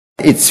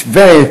It's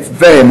very,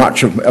 very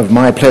much of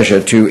my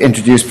pleasure to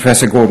introduce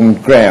Professor Gordon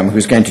Graham,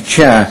 who's going to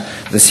chair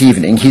this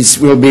evening. He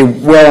will be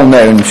well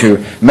known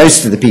to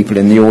most of the people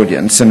in the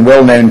audience and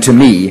well known to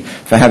me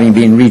for having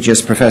been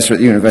Regius Professor at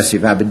the University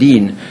of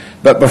Aberdeen.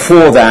 But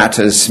before that,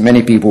 as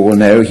many people will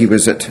know, he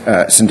was at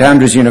St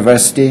Andrews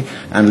University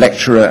and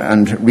lecturer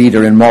and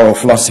reader in moral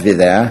philosophy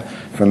there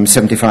from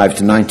 75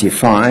 to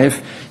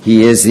 95.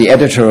 He is the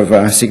editor of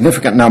a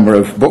significant number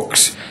of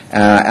books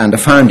and a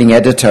founding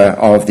editor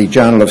of the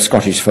Journal of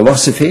Scottish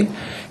Philosophy,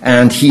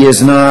 and he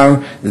is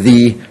now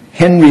the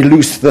Henry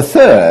Luce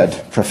III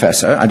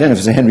Professor. I don't know if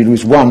it's a Henry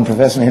Luce I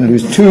Professor and Henry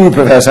Luce II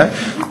Professor.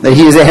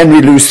 He is a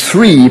Henry Luce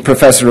III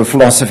Professor of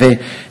Philosophy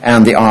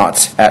and the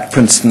Arts at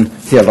Princeton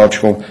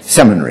Theological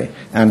Seminary.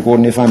 And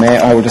Gordon, if I may,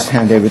 I will just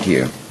hand over to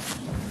you.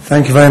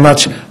 Thank you very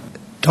much.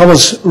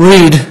 Thomas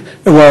Reid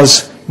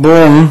was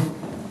born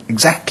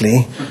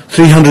exactly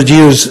 300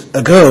 years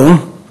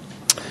ago.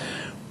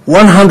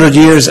 100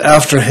 years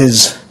after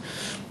his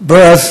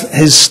birth,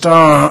 his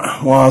star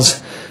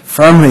was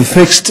firmly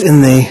fixed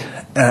in the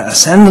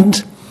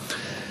ascendant,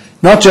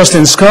 not just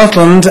in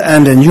Scotland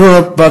and in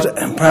Europe, but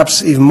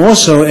perhaps even more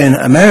so in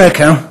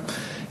America.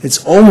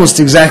 It's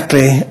almost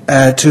exactly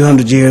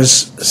 200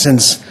 years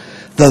since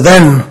the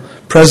then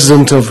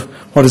president of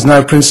what is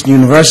now Princeton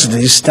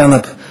University,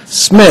 Stanhope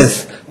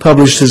Smith,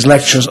 published his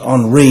lectures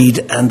on Reid,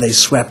 and they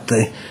swept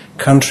the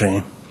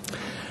country.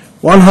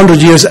 100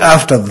 years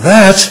after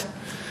that,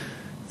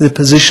 the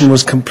position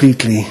was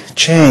completely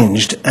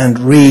changed, and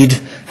Reid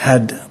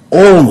had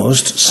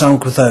almost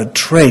sunk without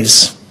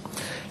trace.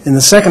 In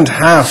the second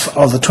half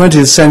of the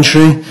 20th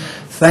century,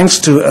 thanks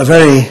to a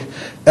very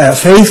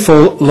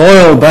faithful,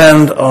 loyal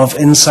band of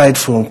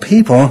insightful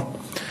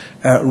people,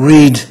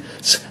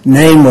 Reid's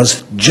name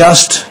was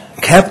just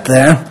kept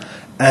there,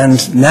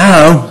 and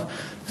now,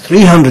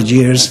 300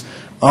 years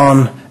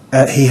on,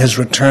 he has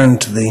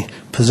returned to the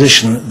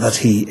position that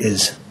he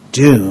is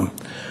due.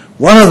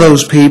 One of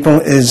those people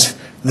is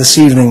this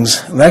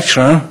evening's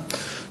lecturer,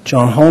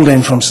 John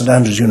Haldane from St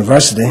Andrews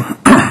University.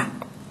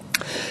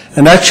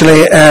 And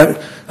actually,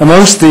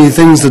 amongst the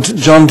things that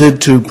John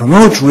did to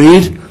promote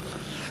Reid,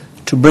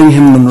 to bring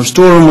him and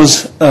restore him,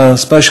 was a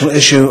special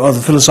issue of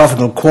the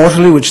Philosophical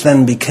Quarterly, which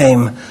then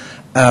became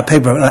a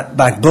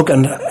paperback book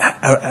and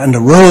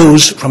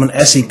arose from an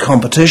essay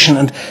competition,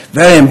 and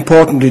very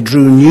importantly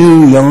drew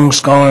new young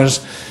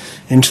scholars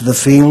into the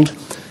field.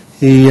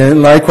 He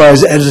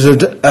likewise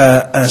edited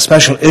a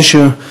special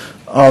issue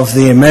of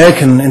the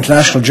American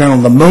international journal,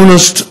 The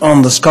Monist,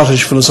 on the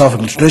Scottish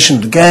philosophical tradition.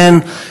 And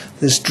again,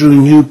 this drew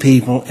new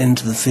people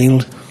into the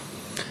field.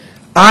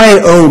 I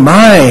owe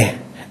my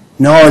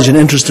knowledge and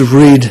interest of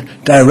Reid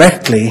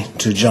directly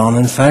to John,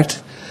 in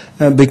fact,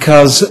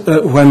 because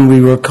when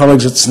we were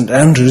colleagues at St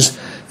Andrews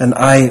and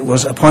I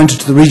was appointed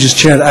to the Regius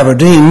Chair at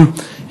Aberdeen,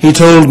 he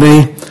told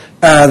me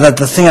that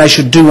the thing I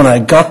should do when I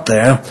got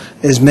there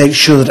is make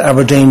sure that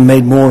Aberdeen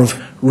made more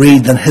of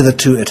Reid than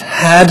hitherto it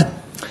had.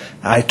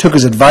 I took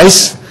his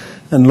advice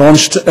and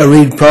launched a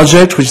Reid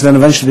project, which then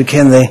eventually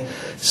became the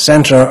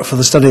Centre for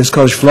the Study of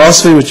Scottish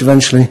Philosophy, which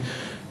eventually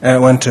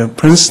went to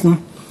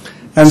Princeton.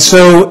 And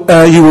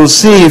so you will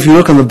see, if you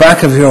look on the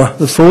back of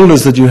the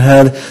folders that you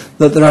had,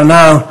 that there are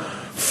now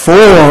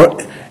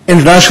 4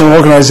 international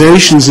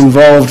organisations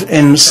involved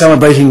in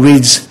celebrating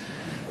Reid's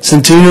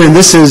centenary, and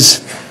this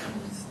is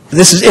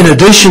in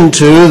addition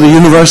to the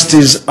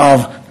universities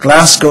of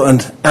Glasgow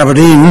and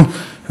Aberdeen,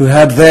 who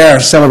had their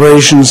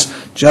celebrations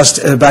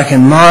just back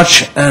in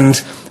March,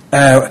 and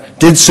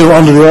did so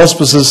under the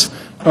auspices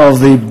of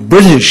the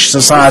British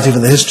Society for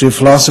the History of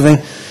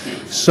Philosophy.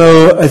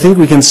 So I think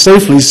we can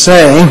safely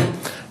say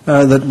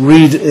that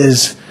Reid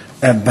is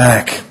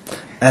back,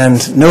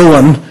 and no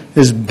one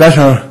is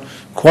better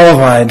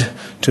qualified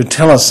to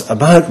tell us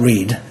about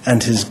Reid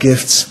and his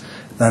gifts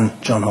than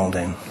John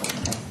Haldane.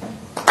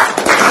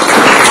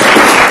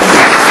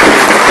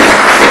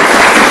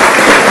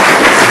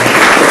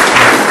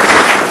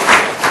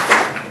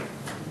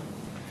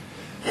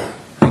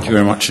 Thank you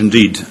very much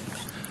indeed.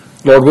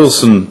 Lord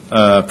Wilson,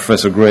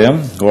 Professor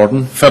Graham,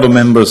 Gordon, fellow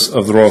members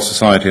of the Royal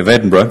Society of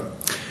Edinburgh,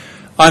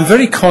 I'm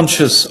very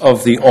conscious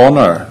of the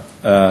honour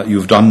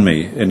you've done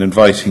me in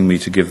inviting me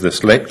to give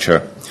this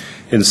lecture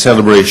in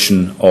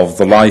celebration of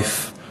the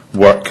life,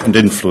 work and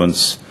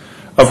influence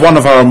of one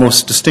of our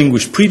most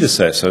distinguished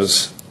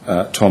predecessors,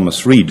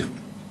 Thomas Reid.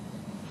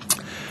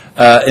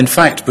 In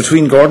fact,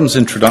 between Gordon's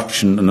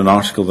introduction and an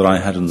article that I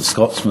had in the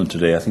Scotsman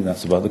today, I think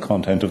that's about the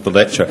content of the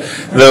lecture,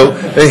 though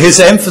his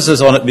emphasis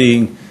on it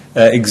being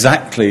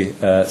exactly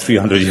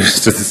 300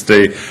 years to this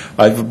day,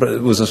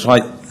 it was a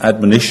slight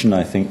admonition,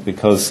 I think,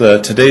 because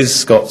today's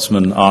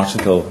Scotsman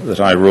article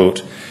that I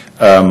wrote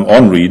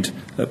on Reid,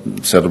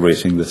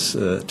 celebrating this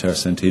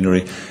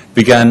tercentenary,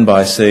 began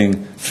by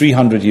saying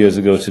 300 years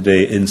ago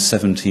today in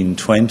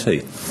 1720.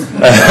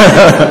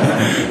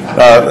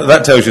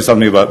 That tells you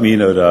something about me,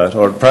 no doubt,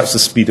 or perhaps the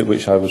speed at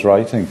which I was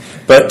writing.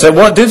 But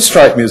what did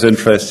strike me as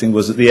interesting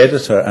was that the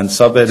editor and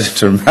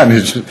sub-editor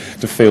managed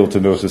to fail to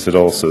notice it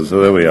also,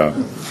 so there we are.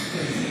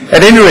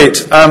 At any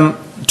rate,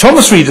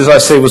 Thomas Reid, as I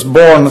say, was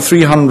born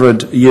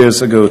 300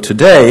 years ago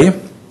today,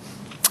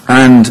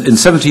 and in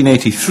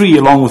 1783,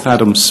 along with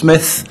Adam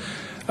Smith,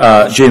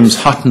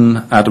 James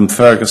Hutton, Adam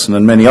Ferguson,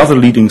 and many other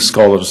leading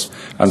scholars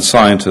and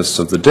scientists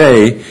of the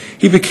day,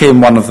 he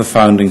became one of the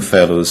founding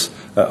fellows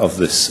of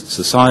this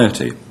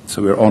society.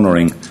 So we're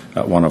honouring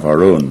one of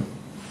our own.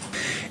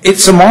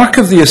 It's a mark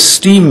of the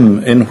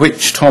esteem in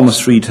which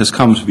Thomas Reid has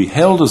come to be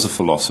held as a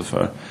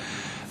philosopher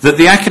that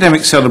the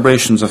academic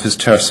celebrations of his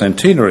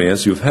tercentenary,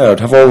 as you've heard,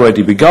 have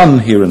already begun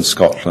here in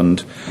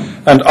Scotland,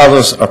 and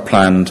others are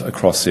planned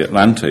across the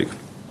Atlantic.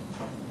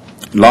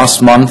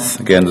 Last month,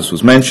 again this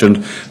was mentioned,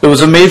 there was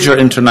a major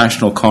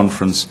international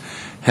conference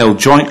held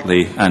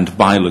jointly and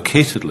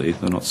bilocatedly,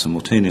 though not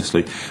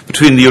simultaneously,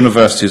 between the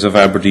universities of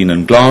Aberdeen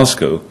and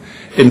Glasgow,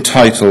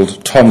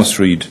 entitled Thomas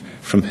Reid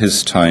From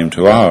His Time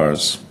to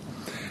Ours.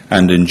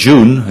 And in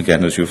June,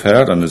 again as you've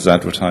heard, and is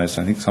advertised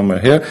I think somewhere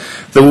here,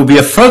 there will be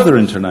a further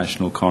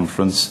international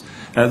conference,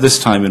 this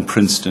time in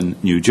Princeton,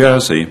 New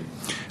Jersey,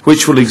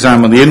 which will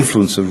examine the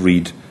influence of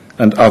Reid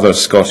and other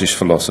Scottish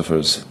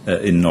philosophers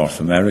in North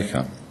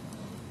America.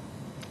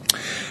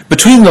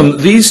 Between them,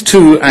 these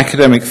two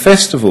academic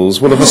festivals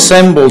will have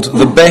assembled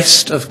the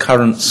best of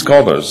current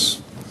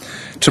scholars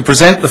to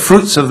present the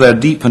fruits of their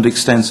deep and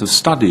extensive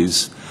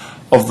studies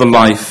of the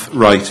life,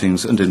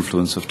 writings, and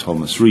influence of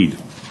Thomas Reid.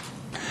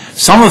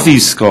 Some of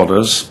these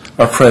scholars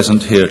are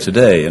present here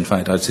today. In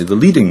fact, I'd say the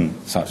leading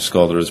such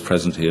scholar is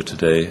present here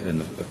today in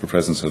the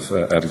presence of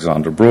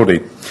Alexander Brodie.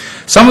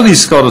 Some of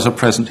these scholars are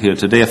present here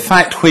today, a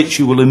fact which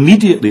you will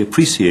immediately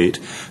appreciate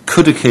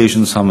could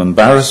occasion some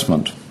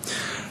embarrassment.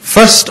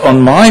 First,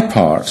 on my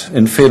part,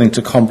 in failing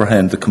to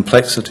comprehend the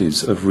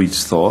complexities of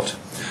Reid's thought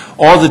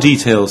or the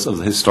details of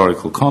the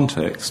historical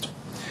context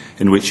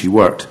in which he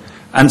worked.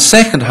 And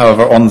second,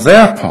 however, on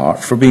their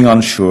part, for being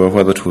unsure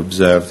whether to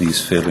observe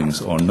these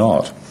failings or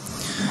not.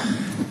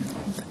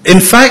 In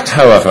fact,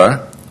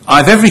 however, I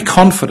have every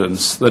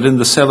confidence that in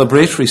the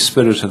celebratory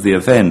spirit of the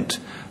event,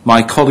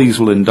 my colleagues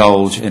will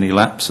indulge any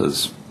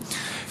lapses.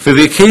 For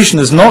the occasion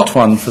is not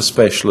one for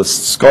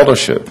specialist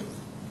scholarship.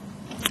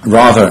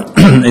 Rather,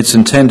 it's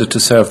intended to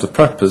serve the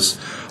purpose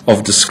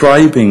of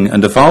describing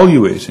and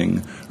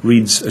evaluating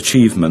Reid's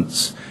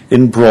achievements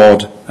in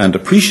broad and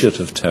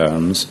appreciative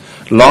terms,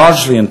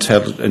 largely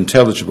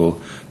intelligible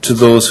to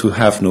those who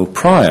have no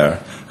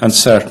prior and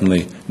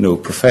certainly no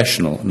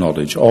professional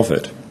knowledge of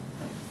it.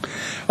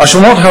 I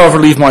shall not, however,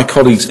 leave my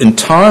colleagues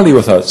entirely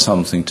without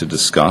something to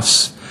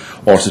discuss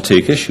or to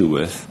take issue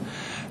with,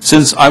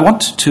 since I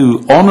want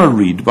to honour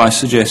Reid by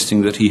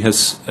suggesting that he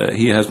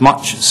has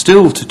much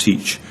still to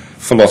teach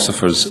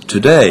philosophers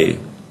today.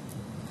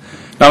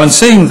 Now, in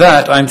saying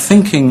that, I'm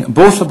thinking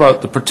both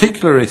about the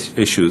particular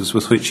issues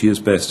with which he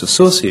is best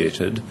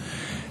associated,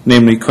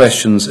 namely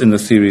questions in the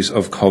theories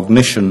of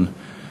cognition,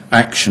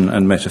 action,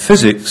 and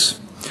metaphysics,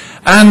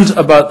 and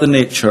about the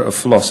nature of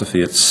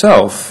philosophy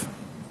itself,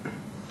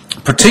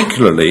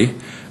 particularly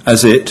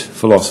as it,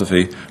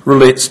 philosophy,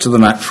 relates to the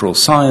natural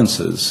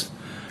sciences,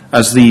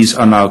 as these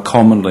are now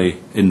commonly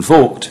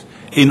invoked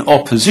in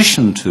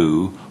opposition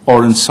to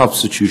or in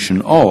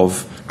substitution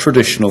of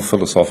traditional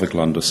philosophical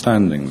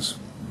understandings.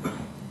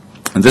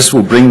 And this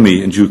will bring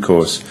me, in due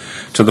course,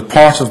 to the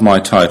part of my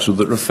title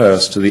that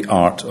refers to the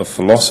art of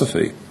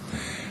philosophy,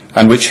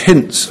 and which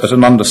hints at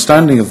an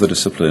understanding of the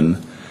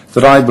discipline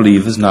that I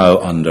believe is now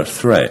under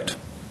threat.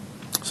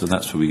 So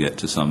that's where we get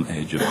to some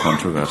edge of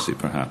controversy,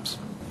 perhaps.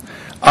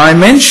 I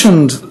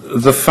mentioned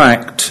the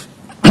fact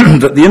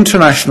that the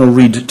International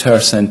Reid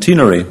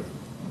Tercentenary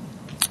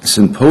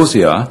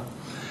Symposia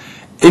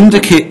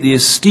indicate the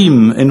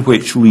esteem in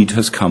which Reid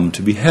has come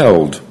to be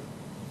held.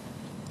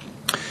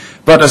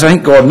 But as I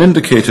think Gordon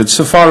indicated,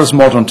 so far as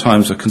modern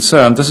times are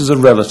concerned, this is a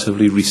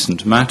relatively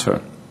recent matter.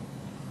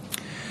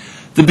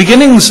 The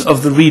beginnings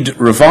of the Reid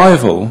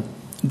revival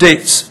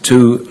dates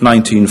to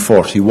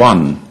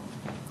 1941,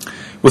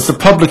 with the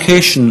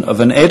publication of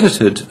an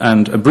edited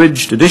and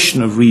abridged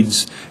edition of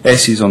Reid's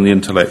Essays on the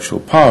Intellectual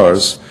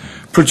Powers,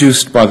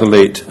 produced by the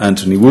late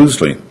Anthony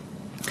Wolseley.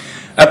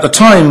 At the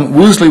time,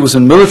 Wolseley was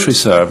in military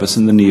service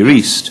in the Near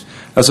East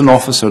as an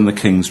officer in the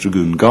King's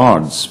Dragoon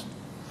Guards.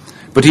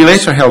 But he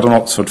later held an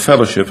Oxford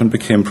Fellowship and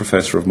became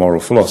Professor of Moral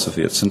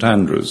Philosophy at St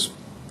Andrews.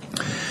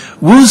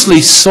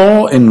 Wolseley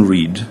saw in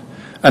Reid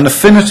an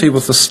affinity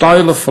with the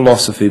style of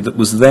philosophy that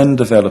was then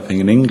developing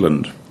in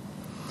England,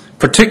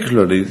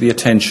 particularly the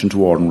attention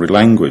to ordinary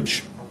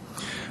language,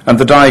 and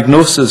the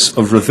diagnosis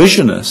of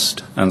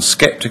revisionist and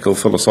sceptical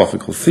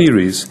philosophical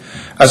theories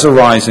as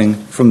arising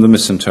from the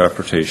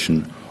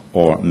misinterpretation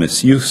or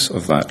misuse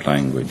of that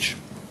language.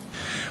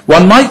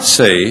 One might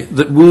say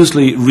that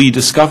Wolseley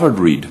rediscovered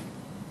Reid.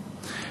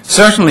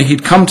 Certainly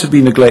he'd come to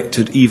be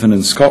neglected even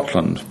in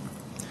Scotland,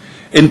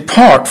 in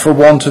part for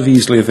want of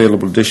easily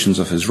available editions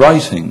of his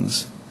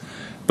writings,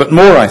 but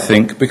more, I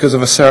think, because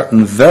of a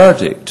certain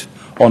verdict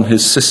on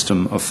his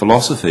system of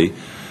philosophy,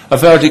 a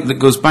verdict that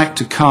goes back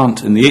to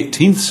Kant in the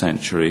 18th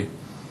century,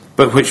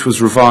 but which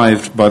was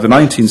revived by the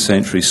 19th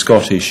century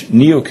Scottish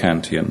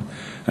neo-Kantian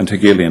and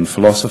Hegelian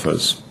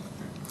philosophers.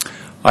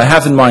 I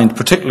have in mind,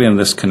 particularly in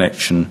this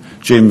connection,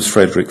 James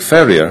Frederick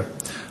Ferrier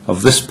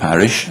of this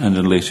parish, and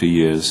in later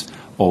years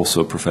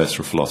also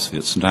Professor of Philosophy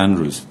at St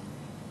Andrews.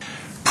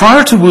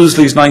 Prior to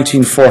Wolseley's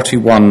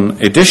 1941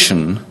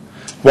 edition,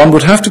 one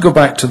would have to go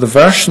back to the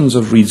versions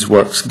of Reid's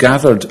works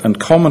gathered and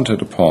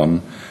commented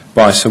upon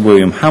by Sir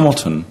William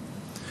Hamilton,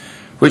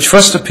 which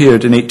first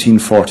appeared in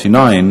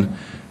 1849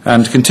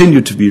 and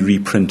continued to be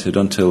reprinted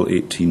until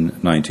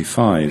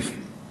 1895.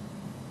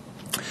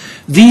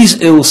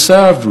 These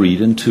ill-served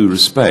Reid in two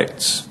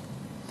respects.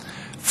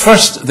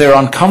 First, they're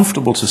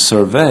uncomfortable to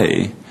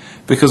survey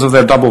because of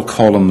their double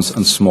columns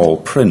and small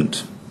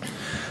print.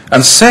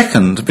 And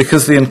second,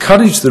 because they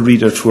encourage the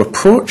reader to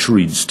approach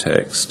Reid's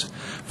text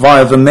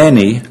via the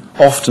many,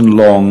 often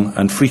long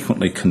and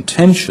frequently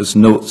contentious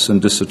notes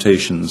and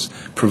dissertations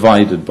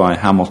provided by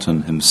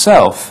Hamilton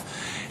himself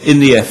in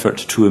the effort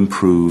to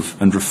improve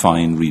and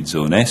refine Reid's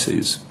own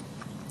essays.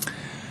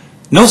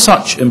 No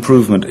such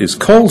improvement is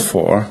called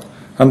for,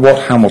 and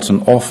what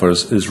Hamilton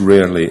offers is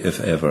rarely, if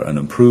ever, an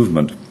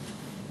improvement.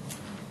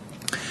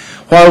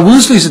 While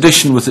Wolseley's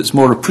edition with its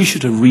more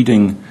appreciative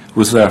reading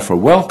was therefore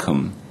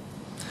welcome,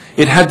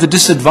 it had the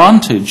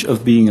disadvantage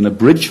of being an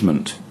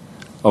abridgment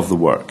of the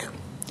work.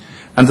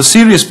 And the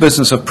serious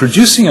business of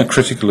producing a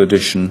critical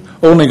edition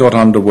only got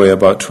underway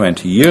about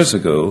 20 years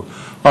ago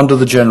under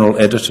the general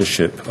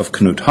editorship of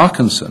Knut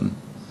Haakonsen,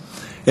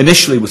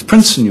 initially with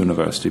Princeton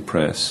University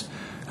Press,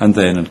 and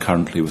then and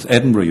currently with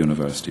Edinburgh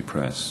University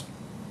Press.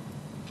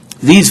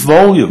 These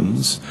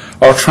volumes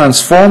are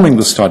transforming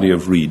the study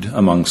of Reid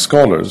among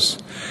scholars,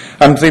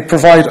 and they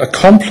provide a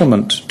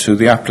complement to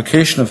the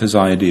application of his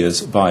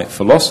ideas by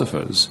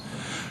philosophers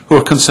who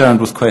are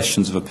concerned with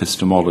questions of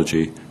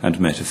epistemology and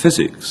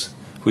metaphysics,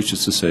 which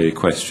is to say,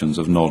 questions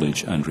of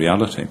knowledge and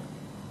reality.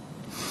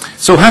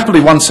 So happily,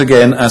 once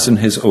again, as in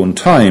his own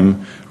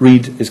time,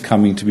 Reid is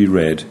coming to be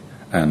read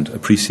and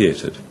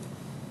appreciated.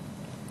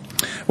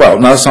 Well,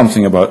 now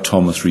something about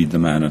Thomas Reid, the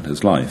man and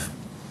his life.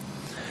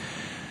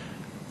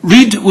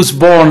 Reid was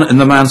born in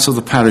the manse of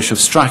the parish of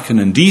Strachan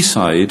in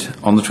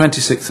Deeside on the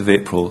 26th of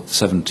April,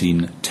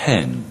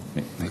 1710.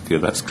 Okay,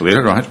 that's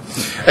clear, right?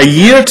 A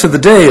year to the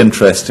day,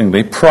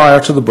 interestingly,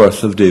 prior to the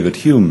birth of David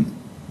Hume,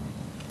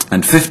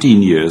 and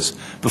 15 years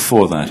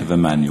before that of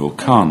Immanuel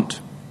Kant.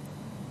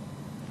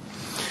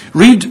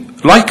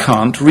 Reid, like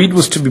Kant, Reid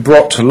was to be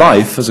brought to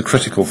life as a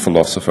critical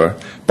philosopher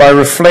by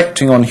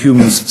reflecting on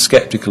Hume's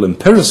sceptical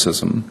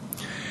empiricism,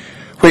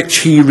 which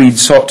he, Reid,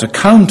 sought to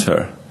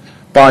counter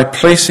by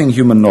placing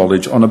human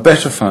knowledge on a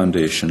better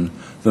foundation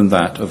than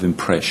that of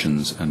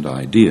impressions and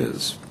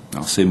ideas.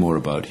 I'll say more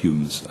about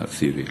Hume's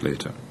theory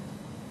later.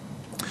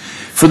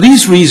 For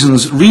these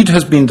reasons, Reid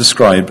has been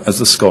described as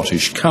the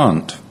Scottish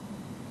Kant.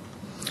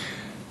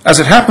 As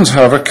it happens,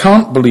 however,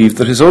 Kant believed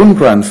that his own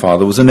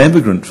grandfather was an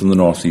emigrant from the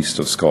northeast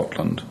of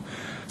Scotland,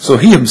 so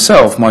he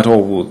himself might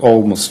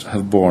almost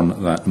have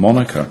borne that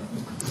moniker.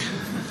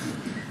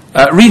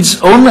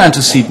 Reid's own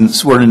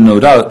antecedents were in no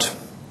doubt.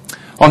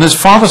 On his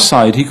father's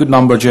side, he could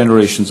number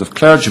generations of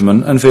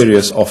clergymen and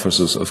various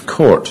officers of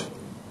court.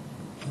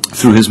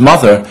 Through his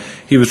mother,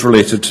 he was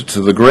related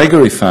to the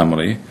Gregory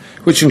family,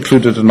 which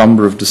included a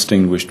number of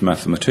distinguished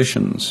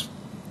mathematicians.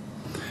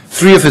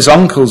 3 of his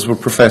uncles were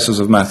professors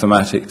of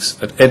mathematics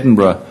at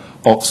Edinburgh,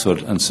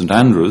 Oxford, and St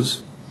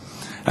Andrews,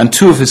 and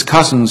 2 of his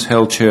cousins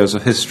held chairs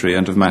of history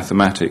and of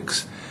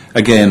mathematics,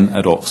 again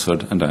at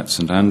Oxford and at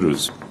St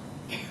Andrews.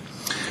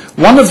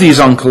 One of these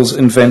uncles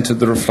invented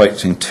the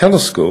reflecting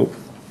telescope,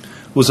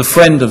 was a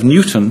friend of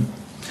Newton,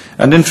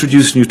 and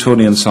introduced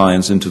Newtonian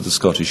science into the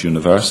Scottish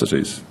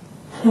universities.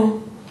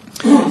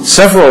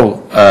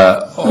 Several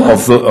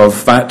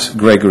of that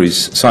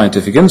Gregory's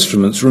scientific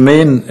instruments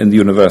remain in the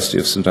University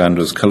of St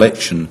Andrews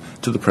collection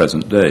to the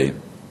present day.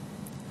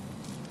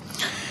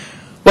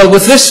 Well,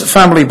 with this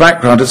family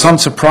background, it's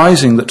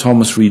unsurprising that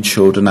Thomas Reid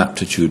showed an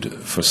aptitude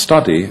for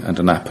study and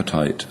an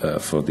appetite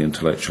for the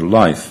intellectual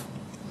life.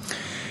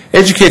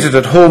 Educated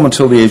at home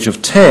until the age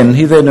of 10,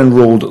 he then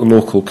enrolled at the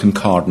local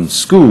Kincardine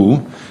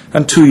school,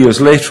 and 2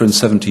 years later, in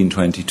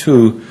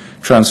 1722,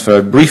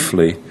 transferred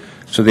briefly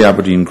to the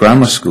Aberdeen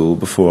Grammar School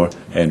before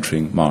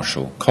entering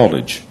Marischal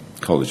College,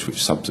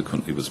 which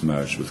subsequently was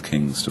merged with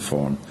King's to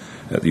form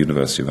the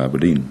University of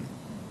Aberdeen.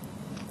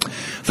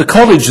 The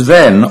college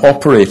then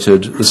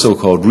operated the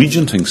so-called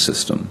regenting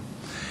system,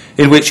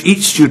 in which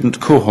each student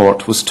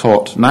cohort was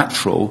taught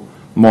natural,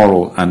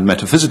 moral, and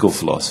metaphysical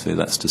philosophy,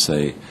 that's to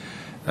say,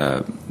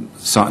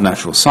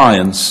 natural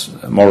science,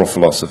 moral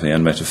philosophy,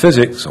 and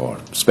metaphysics, or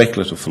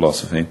speculative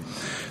philosophy,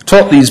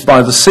 taught these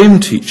by the same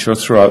teacher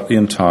throughout the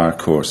entire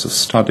course of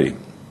study.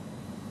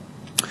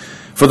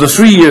 For the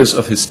 3 years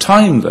of his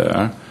time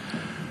there,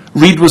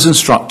 Reid was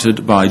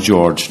instructed by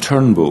George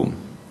Turnbull.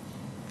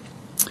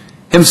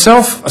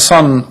 Himself a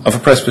son of a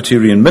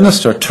Presbyterian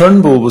minister,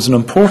 Turnbull was an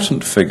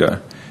important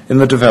figure in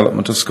the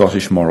development of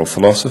Scottish moral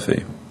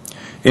philosophy,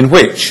 in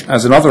which,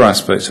 as in other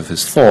aspects of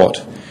his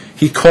thought,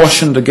 he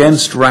cautioned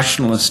against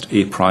rationalist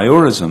a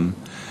priorism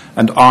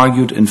and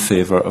argued in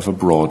favour of a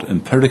broad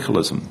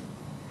empiricalism.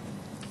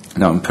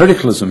 Now,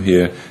 empiricalism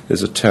here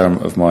is a term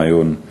of my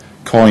own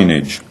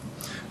coinage.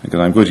 Because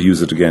I'm going to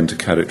use it again to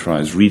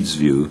characterize Reid's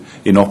view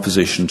in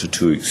opposition to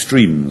two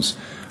extremes,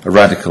 a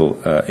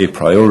radical a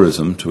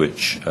priorism to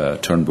which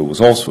Turnbull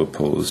was also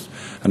opposed,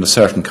 and a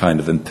certain kind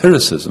of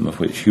empiricism of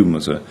which Hume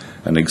was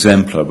an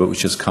exemplar, but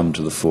which has come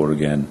to the fore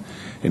again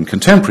in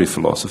contemporary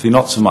philosophy,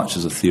 not so much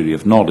as a theory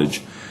of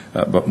knowledge,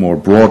 but more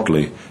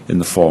broadly in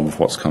the form of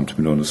what's come to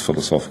be known as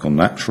philosophical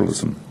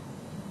naturalism.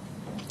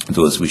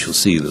 Though, as we shall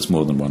see, there's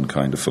more than one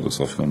kind of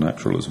philosophical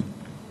naturalism.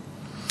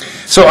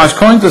 So I've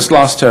coined this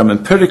last term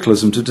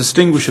empiricalism to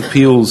distinguish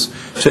appeals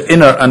to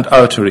inner and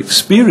outer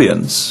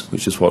experience,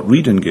 which is what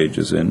Reid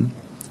engages in.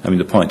 I mean,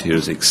 the point here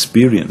is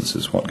experience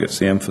is what gets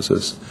the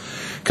emphasis,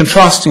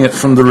 contrasting it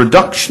from the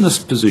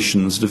reductionist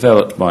positions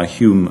developed by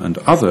Hume and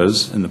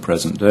others in the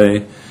present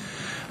day.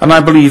 And I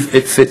believe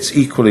it fits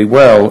equally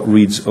well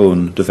Reid's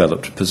own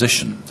developed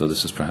position, though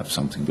this is perhaps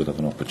something we'll have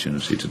an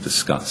opportunity to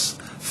discuss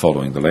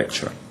following the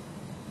lecture.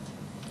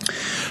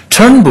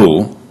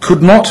 Turnbull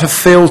could not have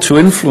failed to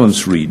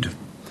influence Reid,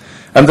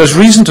 and there's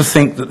reason to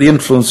think that the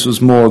influence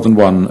was more than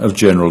one of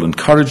general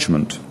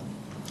encouragement.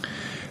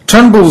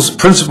 Turnbull's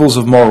Principles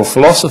of Moral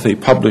Philosophy,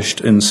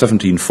 published in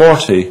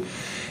 1740,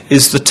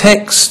 is the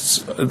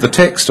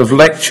text of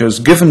lectures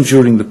given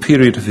during the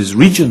period of his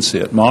regency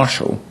at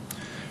Marshall,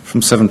 from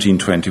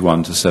 1721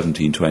 to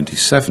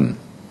 1727.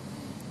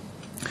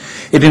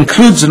 It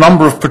includes a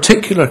number of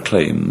particular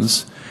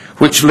claims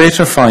which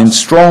later find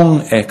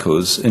strong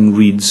echoes in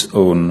Reid's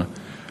own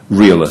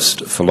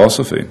realist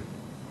philosophy.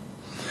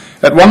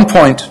 At one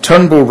point,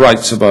 Turnbull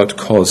writes about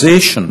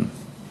causation,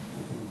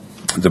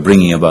 the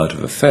bringing about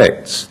of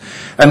effects,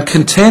 and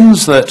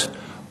contends that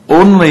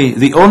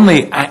the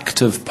only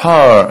active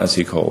power, as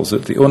he calls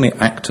it, the only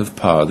active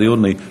power, the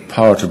only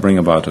power to bring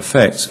about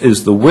effects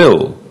is the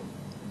will.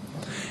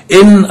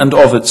 In and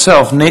of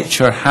itself,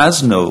 nature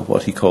has no,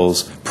 what he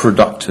calls,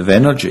 productive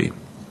energy.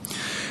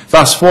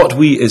 Thus, what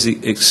we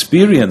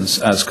experience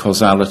as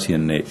causality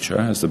in nature,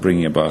 as the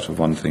bringing about of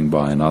one thing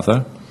by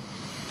another,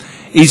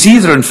 is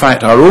either in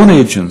fact our own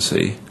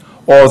agency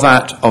or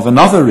that of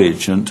another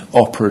agent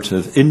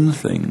operative in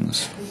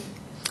things.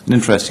 An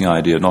interesting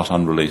idea, not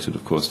unrelated,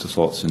 of course, to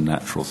thoughts in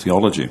natural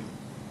theology.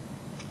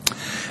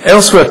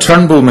 Elsewhere,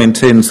 Turnbull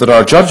maintains that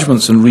our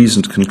judgments and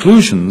reasoned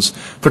conclusions,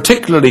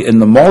 particularly in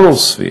the moral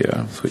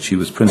sphere, with which he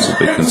was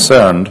principally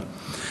concerned,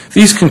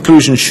 these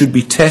conclusions should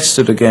be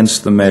tested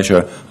against the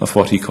measure of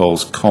what he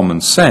calls common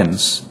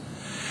sense,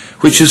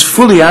 which is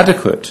fully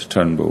adequate,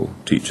 Turnbull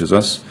teaches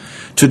us,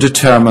 to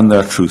determine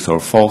their truth or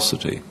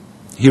falsity.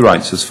 He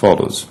writes as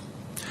follows: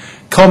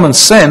 "Common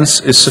sense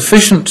is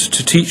sufficient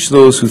to teach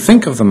those who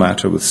think of the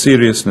matter with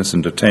seriousness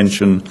and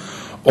attention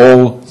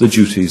all the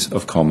duties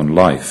of common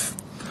life,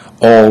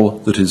 all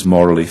that is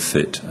morally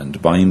fit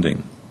and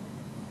binding."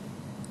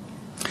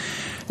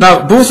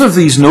 Now, both of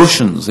these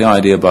notions, the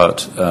idea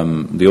about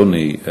the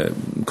only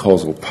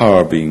causal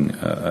power being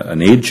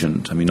an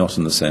agent, I mean, not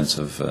in the sense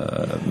of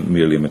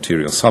merely a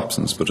material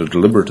substance, but a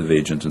deliberative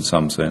agent in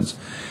some sense,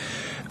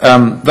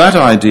 that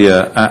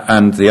idea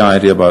and the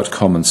idea about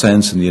common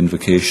sense and the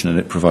invocation and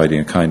it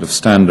providing a kind of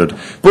standard,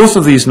 both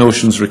of these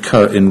notions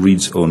recur in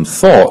Reid's own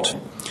thought,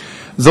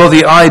 though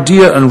the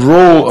idea and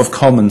role of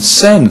common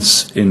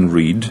sense in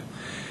Reid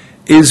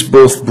is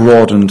both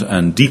broadened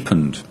and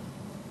deepened.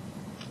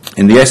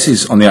 In the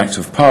Essays on the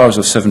Active Powers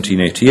of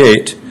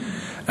 1788,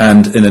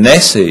 and in an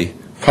essay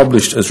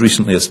published as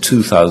recently as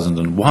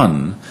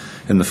 2001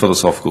 in the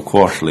Philosophical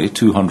Quarterly,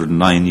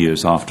 209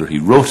 years after he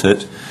wrote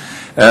it,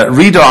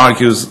 Reid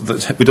argues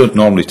that we don't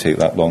normally take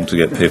that long to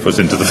get papers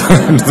into the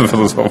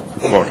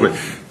Philosophical Quarterly,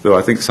 though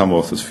I think some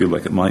authors feel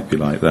like it might be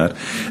like that.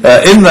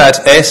 In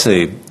that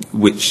essay,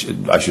 which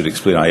I should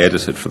explain I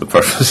edited for the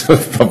purpose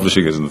of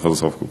publishing it in the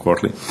Philosophical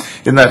Quarterly,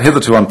 in that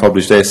hitherto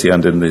unpublished essay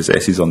and in his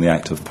Essays on the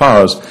Active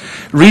Powers,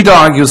 Reid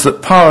argues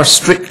that power,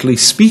 strictly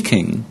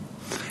speaking,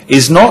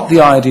 is not the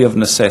idea of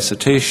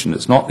necessitation,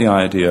 it's not the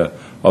idea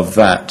of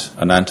that,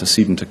 an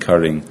antecedent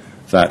occurring,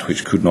 that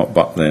which could not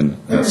but then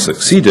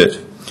succeed it.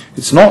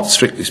 It's not,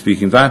 strictly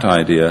speaking, that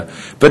idea,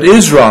 but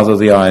is rather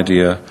the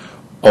idea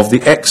of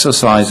the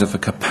exercise of a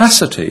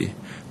capacity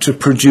to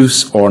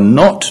produce or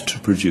not to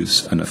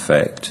produce an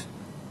effect.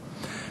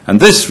 And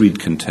this, Reid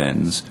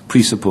contends,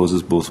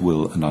 presupposes both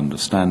will and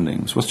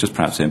understanding. So it's just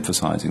perhaps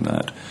emphasizing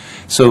that.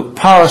 So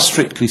power,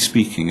 strictly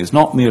speaking, is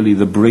not merely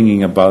the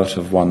bringing about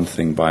of one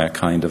thing by a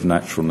kind of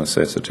natural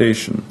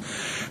necessitation,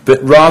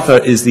 but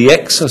rather is the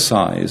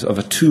exercise of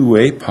a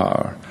two-way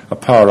power, a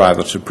power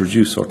either to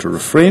produce or to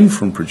refrain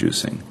from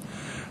producing.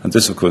 And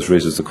this, of course,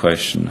 raises the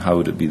question, how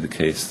would it be the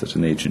case that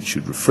an agent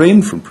should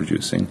refrain from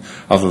producing,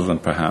 other than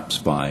perhaps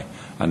by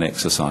an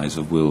exercise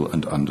of will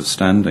and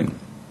understanding?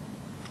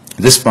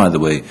 This, by the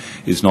way,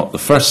 is not the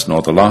first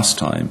nor the last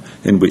time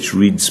in which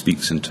Reid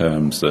speaks in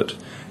terms that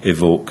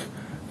evoke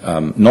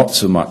not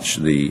so much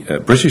the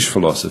British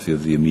philosophy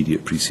of the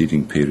immediate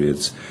preceding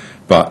periods,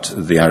 but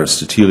the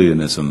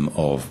Aristotelianism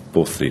of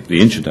both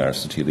the ancient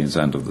Aristotelians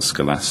and of the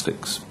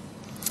scholastics.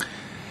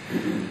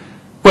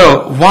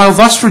 Well, while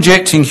thus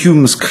rejecting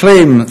Hume's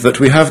claim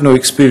that we have no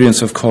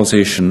experience of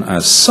causation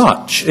as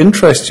such,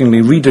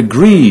 interestingly, Reid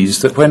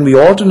agrees that when we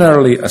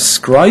ordinarily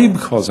ascribe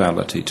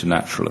causality to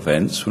natural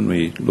events, when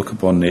we look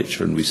upon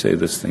nature and we say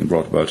this thing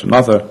brought about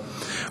another,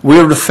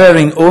 we're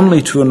referring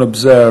only to an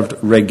observed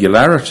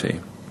regularity.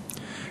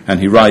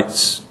 And he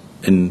writes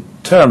in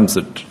terms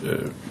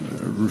that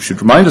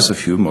should remind us of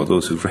Hume, or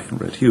those who've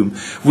read Hume,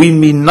 we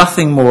mean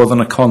nothing more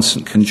than a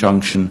constant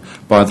conjunction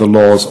by the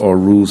laws or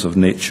rules of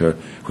nature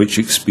which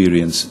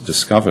experience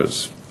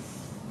discovers.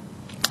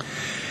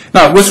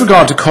 Now, with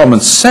regard to common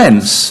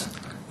sense,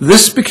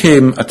 this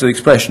became, at the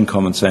expression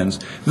common sense,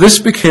 this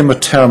became a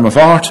term of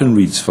art in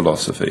Reid's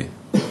philosophy.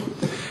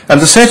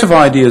 And the set of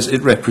ideas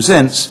it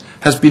represents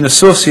has been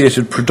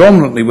associated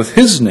predominantly with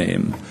his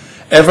name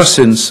ever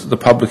since the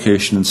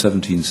publication in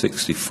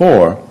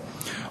 1764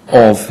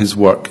 of his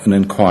work, An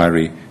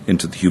Inquiry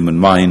into the Human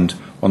Mind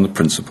on the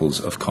Principles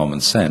of Common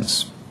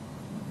Sense.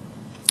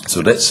 So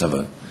let's have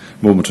a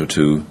moment or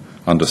two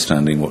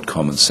understanding what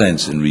common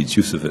sense in Reid's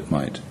use of it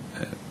might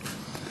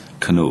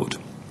connote.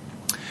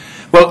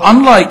 Well,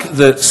 unlike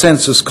the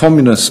sensus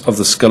communis of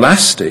the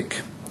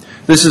scholastic,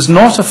 this is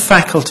not a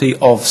faculty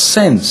of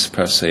sense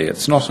per se.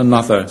 It's not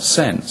another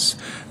sense.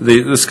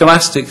 The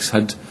scholastics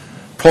had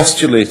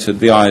postulated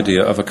the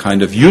idea of a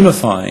kind of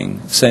unifying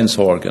sense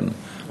organ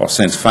or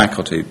sense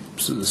faculty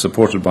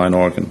supported by an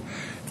organ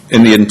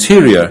in the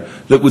interior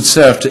that would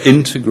serve to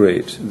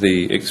integrate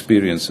the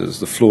experiences,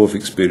 the flow of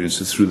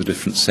experiences through the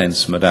different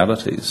sense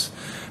modalities.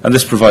 And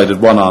this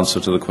provided one answer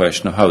to the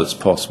question of how it's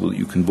possible that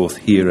you can both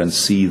hear and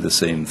see the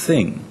same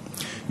thing.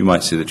 You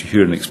might say that you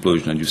hear an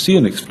explosion and you see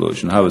an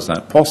explosion. How is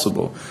that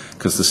possible?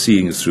 Because the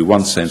seeing is through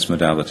one sense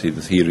modality,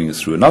 the hearing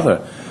is through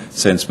another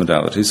sense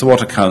modality. So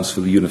what accounts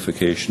for the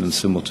unification and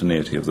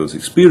simultaneity of those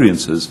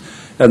experiences?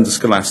 And the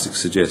scholastics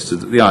suggested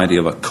that the idea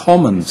of a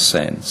common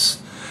sense,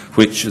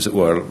 which, as it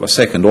were, a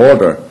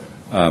second-order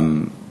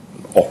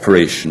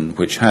operation,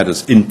 which had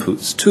as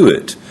inputs to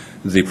it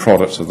the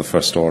product of the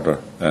first-order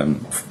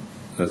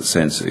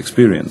sense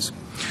experience.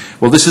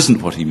 Well, this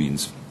isn't what he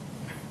means.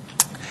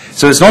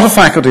 So it's not a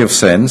faculty of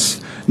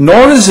sense,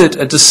 nor is it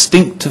a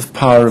distinctive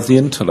power of the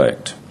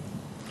intellect,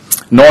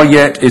 nor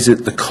yet is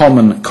it the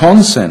common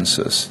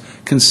consensus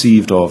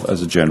conceived of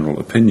as a general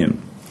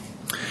opinion.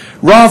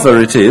 Rather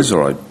it is,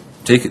 or I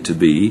take it to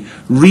be,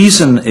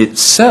 reason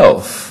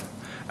itself,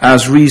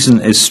 as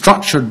reason is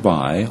structured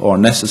by, or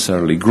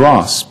necessarily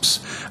grasps,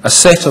 a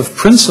set of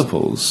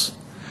principles,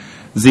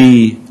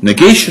 the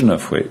negation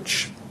of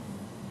which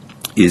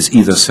is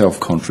either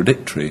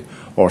self-contradictory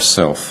or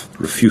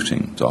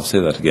self-refuting. So I'll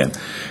say that again.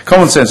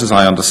 Common sense, as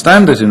I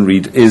understand it in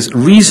Reid, is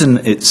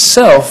reason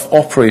itself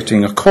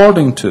operating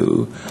according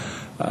to,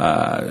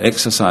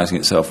 exercising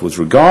itself with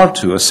regard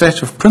to a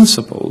set of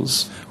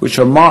principles which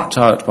are marked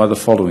out by the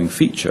following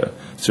feature.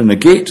 To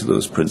negate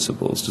those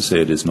principles, to say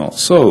it is not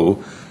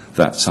so,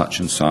 that such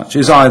and such,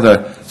 is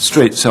either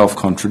straight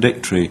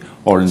self-contradictory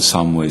or in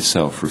some way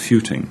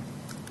self-refuting.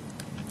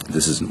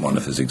 This isn't one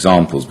of his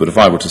examples, but if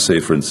I were to say,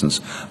 for instance,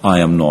 I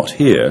am not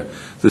here,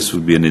 this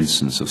would be an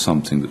instance of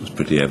something that was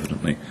pretty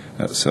evidently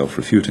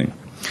self-refuting.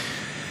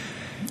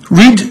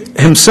 Reid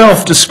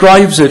himself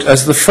describes it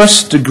as the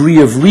first degree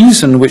of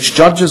reason which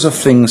judges of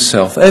things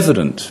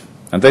self-evident.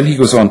 And then he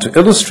goes on to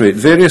illustrate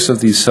various of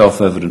these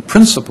self-evident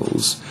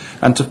principles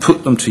and to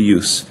put them to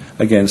use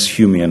against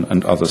Humean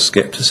and other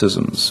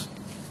skepticisms.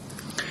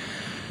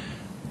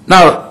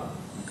 Now,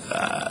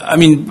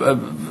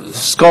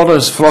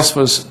 scholars,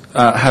 philosophers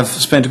have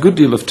spent a good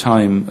deal of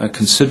time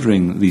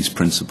considering these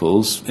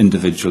principles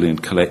individually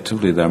and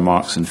collectively, their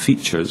marks and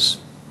features.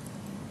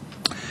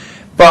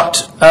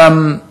 But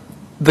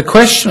the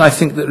question I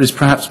think that is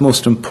perhaps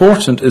most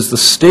important is the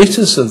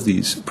status of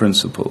these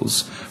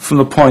principles from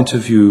the point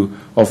of view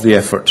of the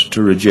effort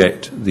to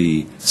reject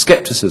the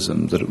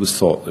skepticism that it was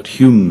thought that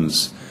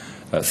Hume's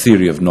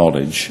theory of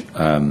knowledge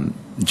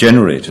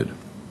generated.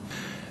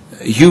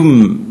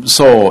 Hume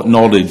saw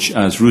knowledge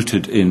as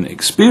rooted in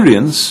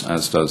experience,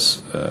 as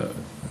does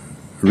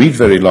Reid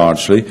very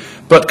largely,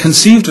 but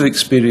conceived of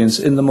experience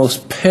in the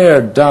most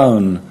pared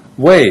down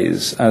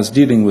ways as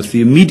dealing with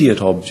the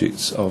immediate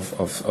objects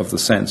of the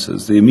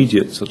senses, the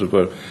immediate sort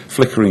of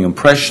flickering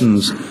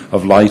impressions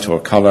of light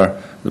or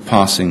colour, the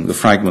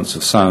fragments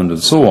of sound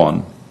and so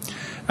on.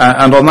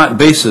 And on that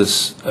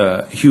basis,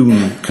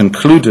 Hume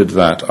concluded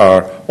that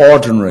our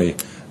ordinary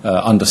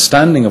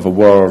understanding of a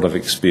world of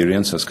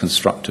experience as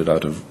constructed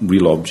out of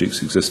real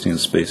objects existing in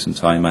space and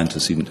time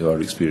antecedent to our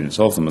experience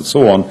of them and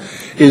so on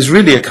is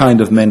really a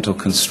kind of mental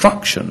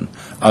construction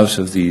out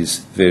of these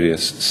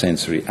various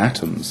sensory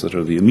atoms that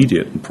are the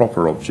immediate and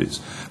proper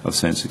objects of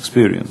sense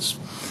experience.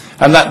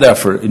 And that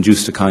therefore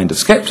induced a kind of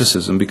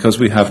skepticism because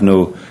we have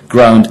no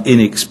ground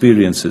in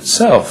experience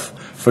itself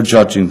for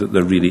judging that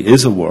there really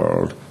is a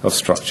world of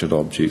structured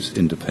objects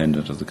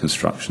independent of the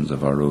constructions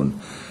of our own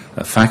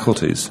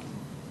faculties.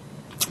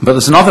 But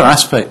there's another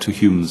aspect to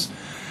Hume's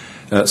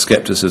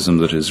skepticism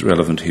that is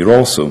relevant here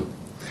also.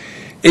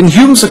 In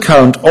Hume's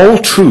account, all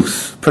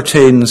truth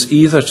pertains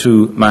either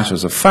to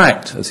matters of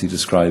fact, as he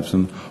describes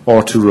them,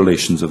 or to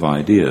relations of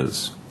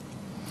ideas.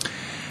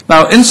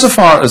 Now,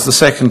 insofar as the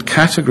second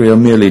category are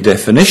merely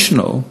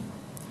definitional,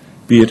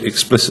 be it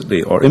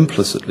explicitly or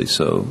implicitly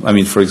so, I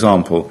mean, for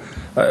example,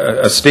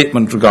 a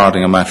statement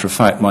regarding a matter of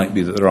fact might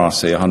be that there are,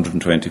 say,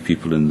 120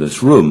 people in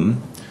this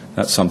room.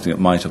 That's something that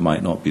might or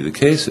might not be the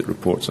case. It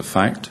reports a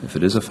fact, if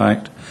it is a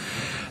fact.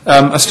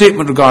 A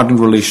statement regarding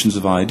relations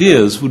of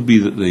ideas would be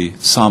that the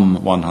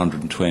sum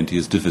 120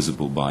 is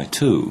divisible by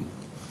 2.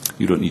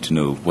 You don't need to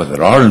know whether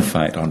there are, in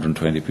fact,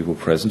 120 people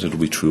present. It'll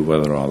be true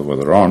whether there are or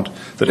whether there aren't.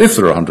 That if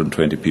there are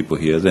 120 people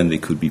here, then they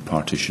could be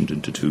partitioned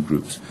into 2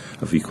 groups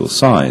of equal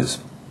size.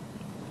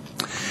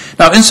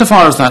 Now,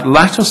 insofar as that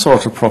latter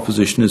sort of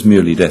proposition is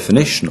merely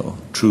definitional,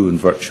 true in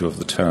virtue of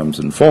the terms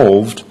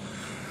involved,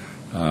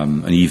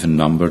 an even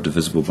number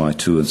divisible by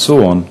 2 and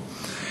so on,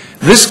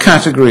 this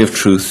category of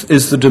truth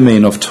is the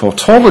domain of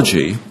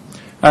tautology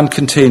and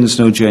contains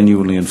no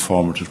genuinely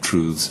informative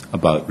truths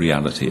about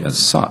reality as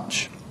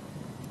such.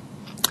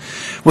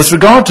 With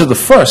regard to the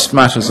first,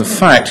 matters of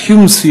fact,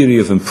 Hume's theory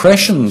of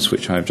impressions,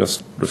 which I've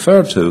just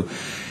referred to,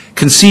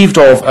 conceived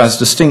of as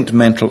distinct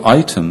mental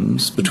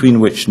items between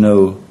which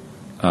no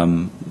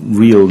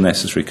real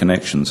necessary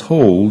connections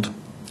hold,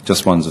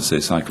 just ones of, say,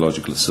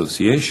 psychological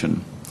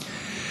association,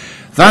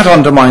 that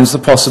undermines the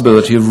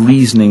possibility of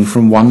reasoning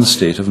from one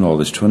state of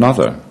knowledge to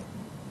another.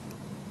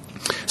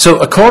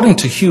 So, according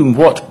to Hume,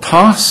 what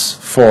pass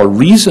for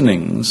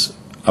reasonings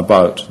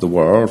about the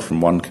world from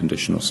one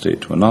conditional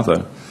state to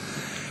another,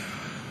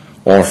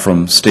 or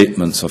from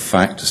statements of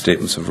fact to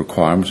statements of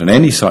requirement, and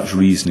any such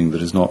reasoning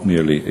that is not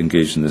merely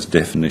engaged in this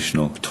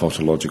definitional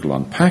tautological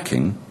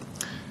unpacking,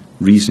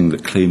 reasoning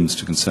that claims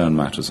to concern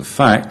matters of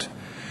fact,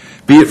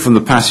 be it from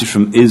the passage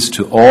from is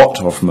to ought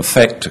or from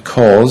effect to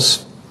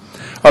cause,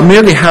 are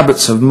merely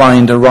habits of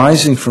mind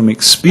arising from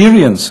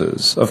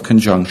experiences of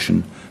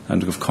conjunction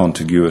and of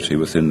contiguity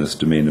within this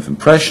domain of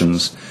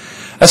impressions,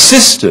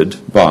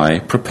 assisted by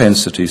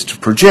propensities to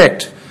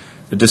project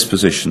the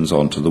dispositions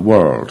onto the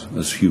world.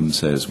 As Hume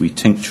says, we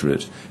tincture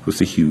it with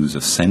the hues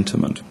of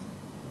sentiment.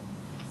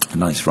 A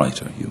nice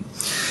writer, Hume.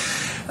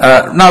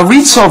 Now,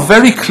 Reid saw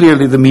very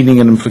clearly the meaning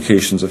and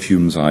implications of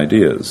Hume's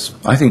ideas,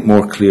 I think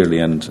more clearly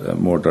and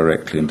more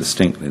directly and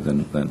distinctly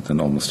than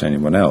almost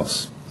anyone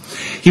else.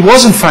 He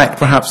was, in fact,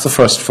 perhaps the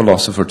first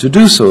philosopher to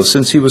do so,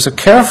 since he was a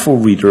careful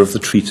reader of the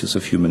Treatise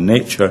of Human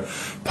Nature,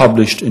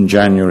 published in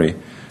January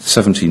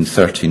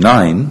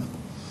 1739.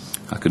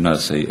 I could now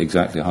say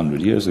exactly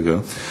 100 years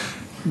ago,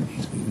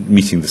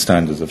 meeting the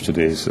standards of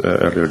today's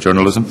earlier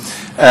journalism.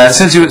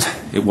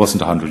 It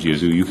wasn't 100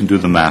 years ago, you can do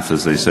the math,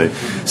 as they say.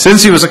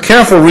 Since he was a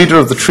careful reader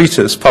of the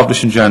treatise,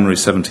 published in January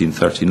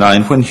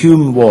 1739, when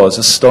Hume was,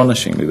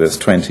 astonishingly,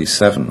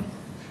 27.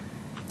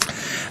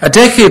 A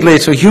decade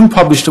later, Hume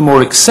published a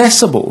more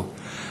accessible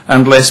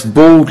and less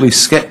boldly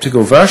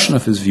sceptical version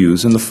of his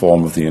views in the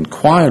form of the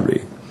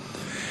Inquiry.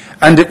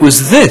 And it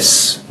was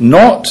this,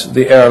 not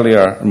the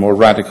earlier and more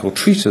radical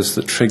treatise,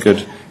 that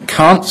triggered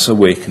Kant's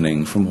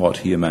awakening from what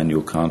he,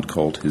 Immanuel Kant,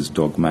 called his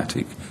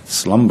dogmatic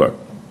slumber.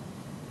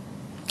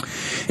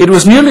 It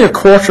was nearly a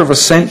quarter of a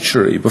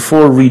century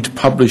before Reid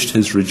published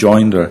his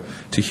rejoinder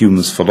to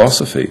Hume's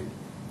philosophy.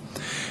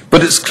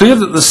 But it's clear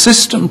that the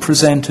system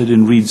presented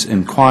in Reid's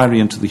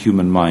Inquiry into the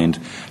Human Mind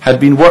had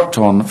been worked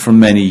on for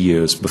many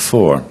years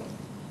before.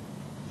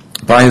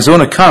 By his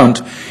own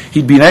account,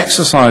 he'd been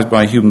exercised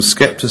by Hume's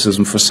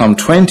scepticism for some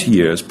 20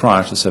 years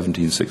prior to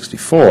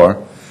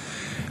 1764,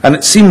 and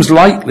it seems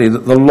likely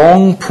that the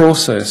long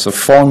process of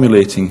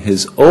formulating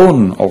his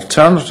own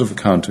alternative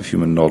account of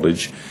human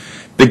knowledge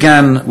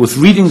began with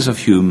readings of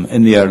Hume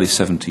in the early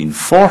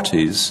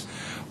 1740s,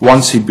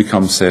 once he'd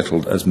become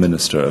settled as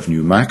minister of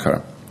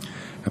Newmacher,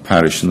 a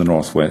parish in the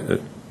northwest.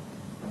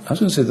 I was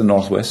going to say the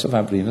northwest of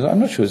Aberdeen. I'm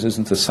not sure it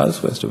isn't the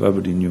southwest of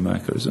Aberdeen,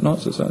 Newmacher, is it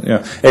not?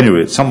 Yeah.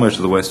 Anyway, it's somewhere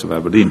to the west of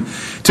Aberdeen,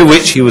 to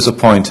which he was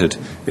appointed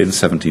in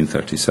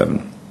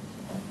 1737.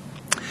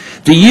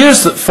 The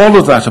years that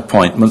followed that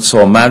appointment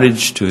saw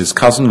marriage to his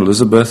cousin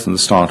Elizabeth and the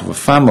start of a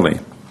family.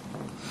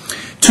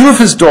 2 of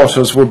his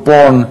daughters were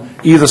born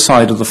either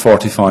side of the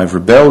 45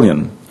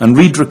 rebellion, and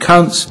Reid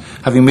recounts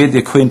having made the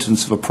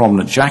acquaintance of a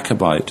prominent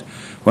Jacobite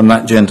when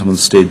that gentleman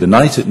stayed the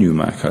night at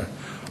Newmacher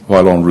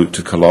while en route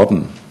to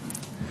Culloden.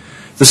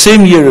 The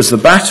same year as the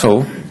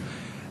battle,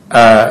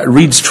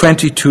 Reid's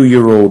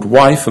 22-year-old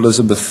wife,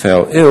 Elizabeth,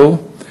 fell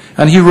ill,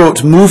 and he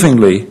wrote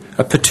movingly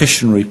a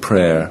petitionary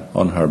prayer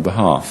on her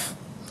behalf.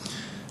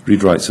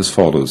 Reid writes as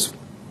follows: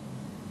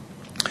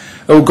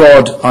 O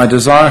God, I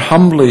desire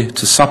humbly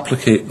to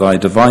supplicate thy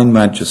divine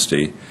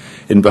majesty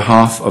in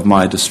behalf of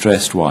my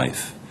distressed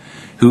wife,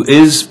 who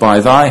is by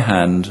thy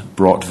hand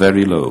brought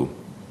very low,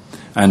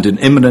 and in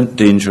imminent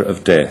danger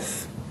of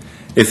death.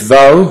 If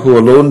thou, who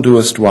alone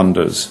doest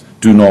wonders,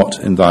 do not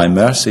in thy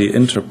mercy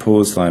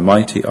interpose thy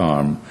mighty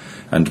arm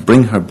and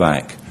bring her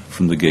back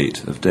from the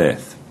gate of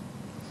death.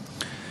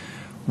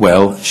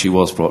 Well, she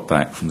was brought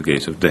back from the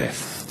gate of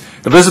death.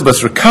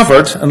 Elizabeth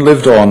recovered and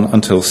lived on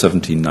until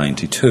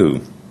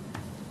 1792.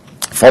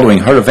 Following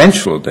her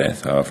eventual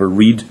death, however,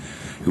 Reid,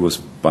 who was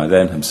by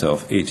then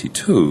himself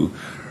 82,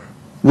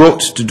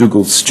 wrote to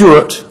Dougal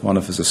Stewart, one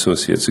of his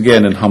associates,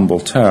 again in humble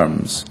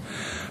terms,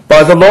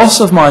 "By the loss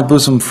of my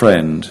bosom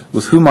friend,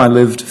 with whom I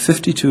lived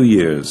 52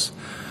 years,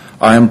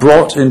 I am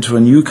brought into a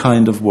new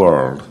kind of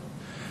world,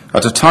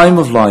 at a time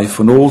of life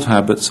when old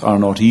habits are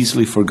not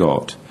easily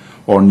forgot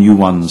or new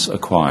ones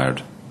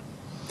acquired.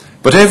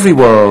 But every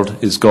world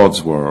is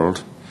God's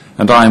world,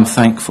 and I am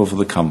thankful for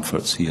the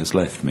comforts he has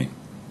left me."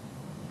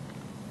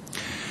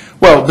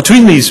 Well,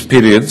 between these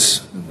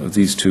periods, of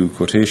these two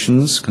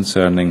quotations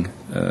concerning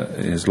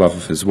his love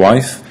of his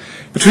wife,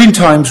 between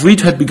times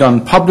Reid had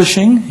begun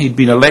publishing. He'd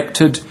been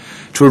elected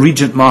to a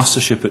Regent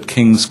Mastership at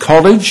King's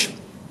College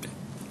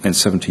in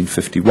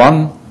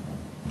 1751.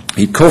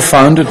 He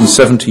co-founded in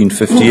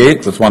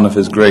 1758 with one of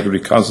his Gregory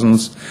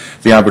cousins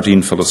the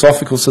Aberdeen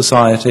Philosophical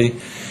Society.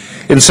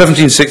 In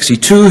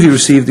 1762 he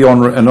received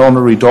an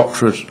honorary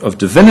doctorate of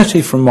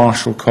divinity from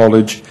Marischal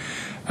College,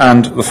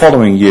 and the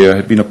following year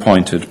had been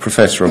appointed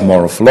Professor of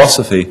Moral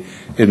Philosophy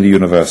in the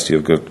University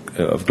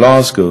of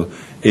Glasgow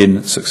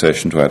in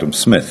succession to Adam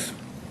Smith.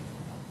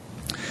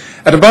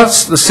 At about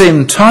the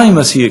same time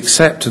as he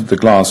accepted the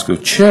Glasgow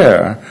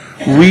chair,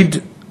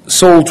 Reid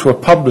sold to a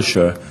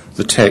publisher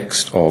the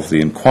text of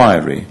the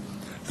inquiry,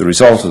 the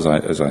result,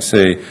 as I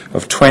say,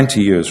 of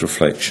 20 years'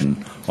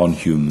 reflection on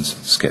Hume's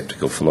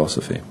sceptical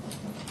philosophy.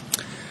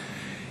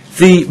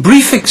 The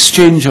brief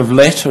exchange of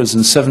letters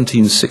in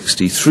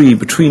 1763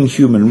 between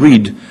Hume and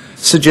Reid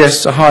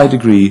suggests a high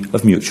degree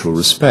of mutual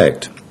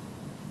respect.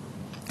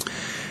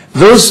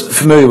 Those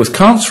familiar with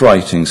Kant's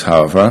writings,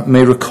 however,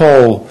 may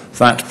recall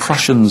that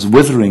Prussian's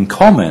withering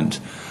comment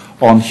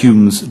on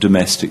Hume's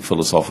domestic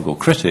philosophical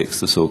critics,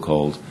 the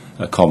so-called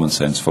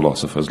common-sense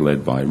philosophers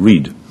led by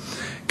Reid.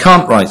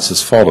 Kant writes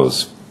as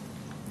follows.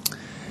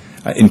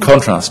 In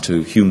contrast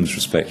to Hume's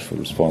respectful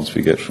response,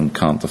 we get from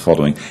Kant the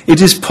following: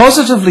 "It is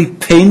positively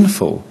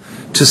painful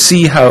to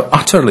see how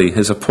utterly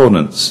his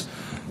opponents,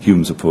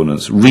 Hume's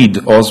opponents, Reid,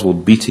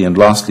 Oswald, Beattie, and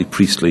lastly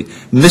Priestley,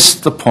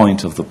 missed the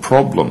point of the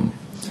problem."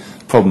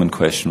 The problem in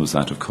question was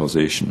that of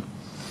causation.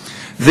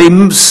 They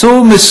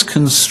so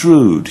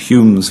misconstrued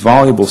Hume's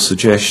valuable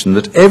suggestion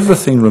that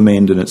everything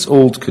remained in its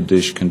old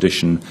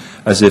condition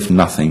as if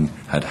nothing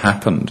had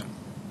happened.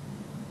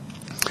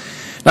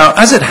 Now,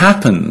 as it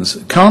happens,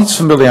 Kant's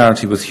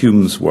familiarity with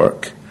Hume's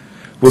work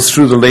was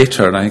through the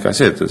later, and I think I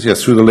said this,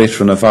 yes, through the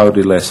later and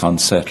avowedly less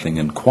unsettling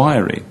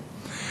inquiry,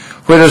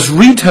 whereas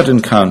Reid had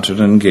encountered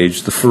and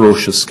engaged the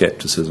ferocious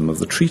scepticism of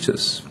the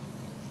treatise.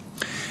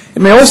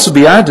 It may also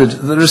be added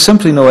that there is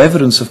simply no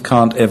evidence of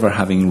Kant ever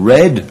having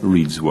read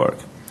Reid's work,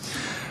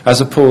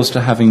 as opposed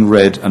to having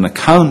read an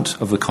account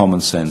of the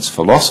common sense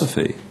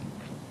philosophy.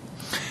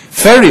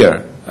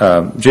 Ferrier,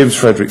 James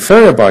Frederick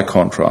Ferrier, by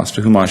contrast,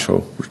 to whom I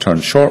shall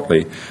return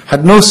shortly,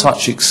 had no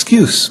such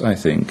excuse, I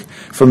think,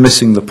 for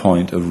missing the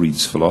point of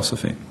Reid's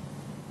philosophy.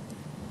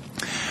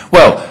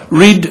 Well,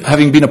 Reid,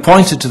 having been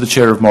appointed to the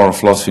chair of moral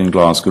philosophy in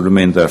Glasgow,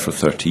 remained there for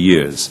 30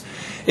 years.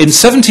 In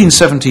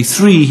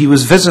 1773, he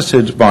was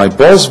visited by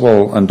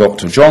Boswell and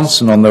Dr.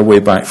 Johnson on their way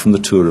back from the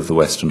tour of the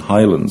Western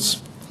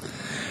Highlands.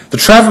 The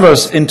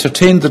travellers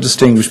entertained the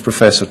distinguished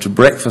professor to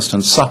breakfast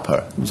and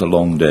supper, it was a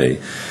long day,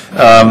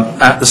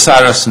 at the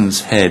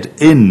Saracen's Head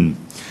Inn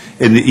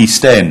in the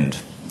East End.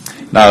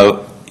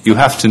 Now, you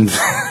have to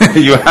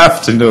you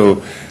have to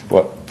know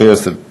what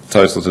bears the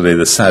title today,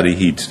 the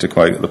Sariehead, to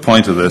quite get the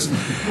point of this.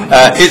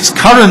 Its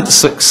current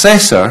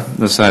successor,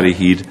 the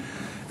Sariehead,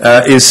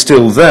 is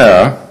still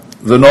there,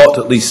 though not,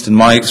 at least in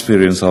my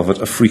experience of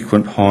it, a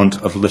frequent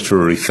haunt of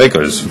literary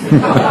figures.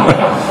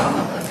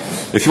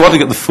 If you want to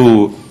get the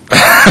full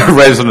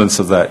resonance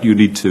of that, you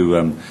need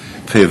to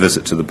pay a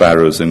visit to the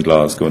Barrows in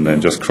Glasgow and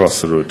then just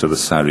cross the road to the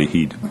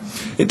Sariehead.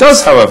 It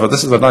does, however,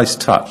 this is a nice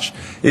touch,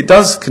 it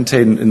does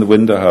contain in the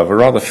window, however,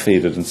 rather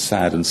faded and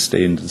sad and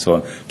stained and so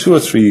on, 2 or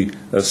 3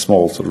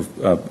 small sort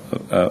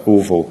of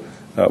oval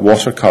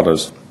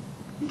watercolours,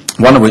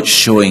 one of which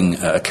showing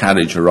a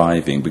carriage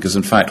arriving, because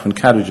in fact when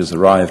carriages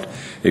arrived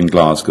in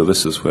Glasgow,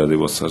 this is where they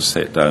were sort of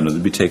set down and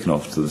they'd be taken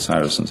off to the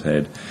Saracen's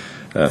Head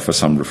for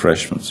some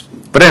refreshments.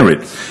 But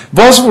anyway,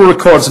 Boswell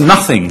records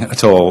nothing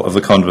at all of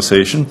the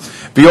conversation,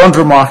 beyond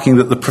remarking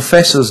that the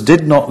professors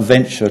did not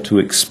venture to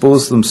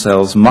expose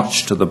themselves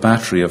much to the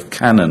battery of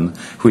cannon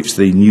which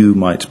they knew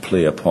might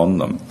play upon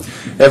them.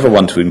 Ever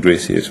one to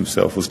ingratiate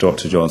himself was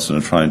Dr. Johnson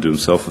and try and do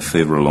himself a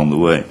favour along the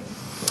way.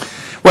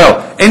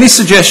 Well, any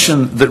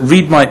suggestion that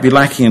Reid might be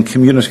lacking in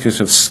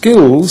communicative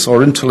skills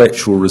or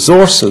intellectual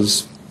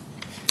resources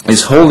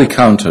is wholly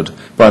countered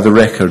by the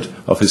record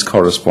of his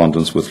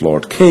correspondence with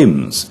Lord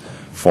Kames,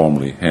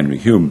 formerly Henry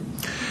Hume,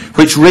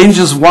 which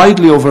ranges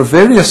widely over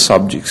various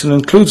subjects and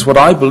includes what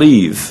I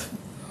believe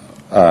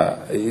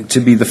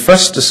to be the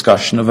first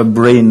discussion of a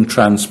brain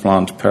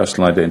transplant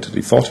personal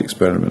identity thought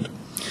experiment.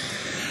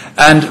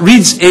 And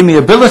Reid's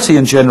amiability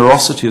and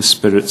generosity of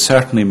spirit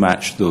certainly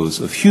matched those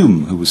of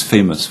Hume, who was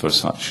famous for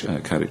such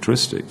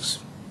characteristics.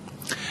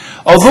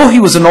 Although he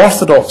was an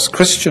Orthodox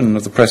Christian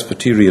of the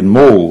Presbyterian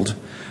mould,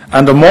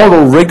 and a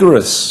moral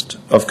rigorist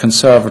of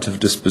conservative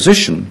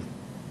disposition,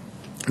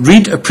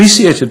 Reid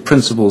appreciated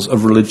principles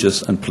of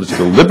religious and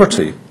political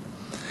liberty,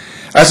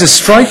 as is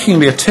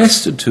strikingly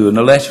attested to in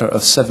a letter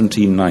of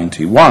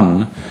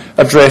 1791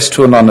 addressed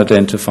to an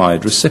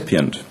unidentified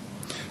recipient.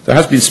 There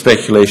has been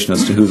speculation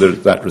as to who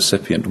that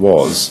recipient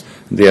was.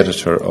 The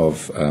editor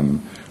of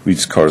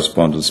Reid's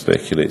correspondence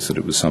speculates that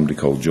it was somebody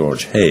called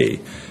George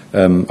Hay.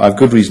 I've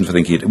good reason for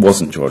thinking it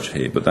wasn't George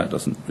Hay, but that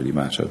doesn't really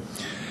matter.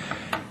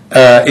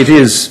 It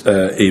is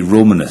a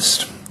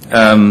Romanist.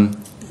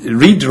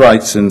 Reid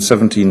writes in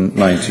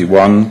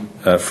 1791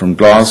 from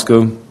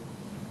Glasgow,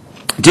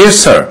 "Dear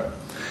Sir,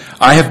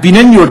 I have been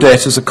in your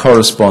debt as a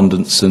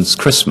correspondent since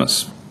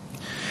Christmas.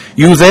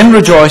 You then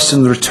rejoiced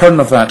in the return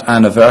of that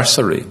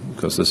anniversary,"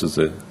 because this is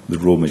the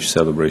Romish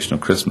celebration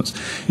of Christmas.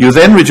 "You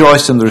then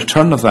rejoiced in the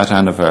return of that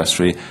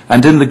anniversary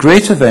and in the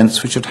great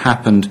events which had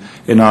happened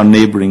in our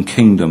neighbouring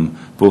kingdom,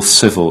 both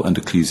civil and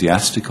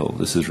ecclesiastical."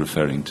 This is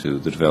referring to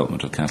the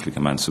development of Catholic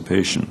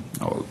emancipation,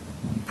 or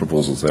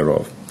proposals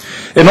thereof.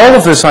 "In all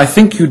of this, I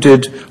think you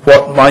did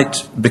what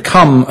might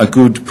become a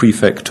good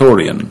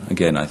prefectorian."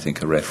 Again, I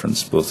think a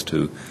reference both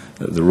to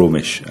the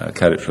Romish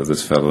character of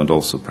this fellow and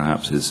also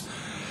perhaps his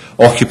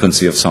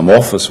occupancy of some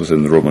office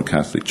within the Roman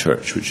Catholic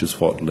Church, which is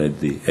what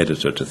led the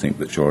editor to think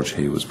that George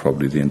Hay was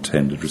probably the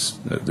intended,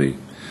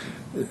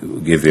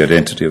 gave the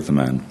identity of the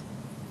man.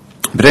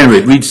 But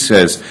anyway, Reid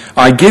says,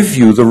 "I give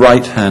you the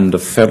right hand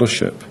of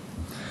fellowship.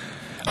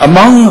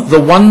 Among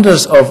the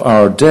wonders of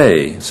our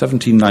day,"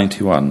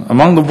 1791,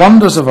 "among the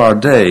wonders of our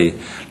day,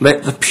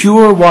 let the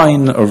pure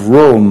wine of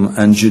Rome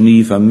and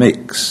Geneva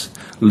mix,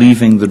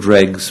 leaving the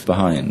dregs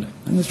behind."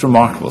 And it's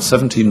remarkable,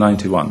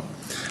 1791.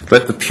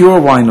 "Let the pure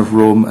wine of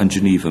Rome and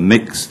Geneva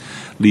mix,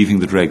 leaving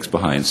the dregs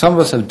behind." Some of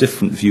us have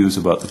different views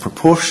about the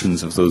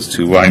proportions of those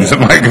two wines that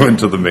might go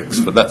into the mix,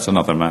 but that's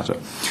another matter.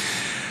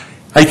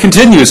 He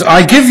continues,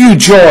 "I give you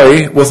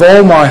joy with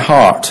all my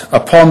heart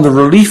upon the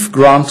relief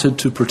granted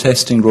to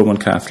protesting Roman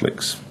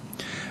Catholics.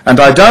 And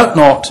I doubt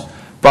not,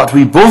 but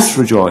we both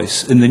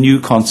rejoice in the new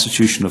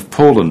constitution of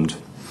Poland,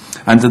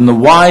 and in the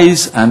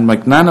wise and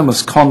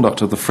magnanimous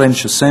conduct of the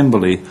French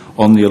Assembly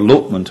on the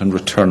elopement and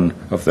return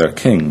of their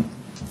king.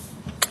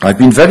 I've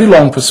been very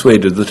long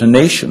persuaded that a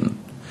nation,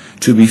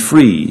 to be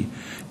free,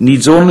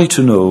 needs only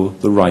to know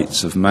the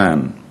rights of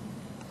man.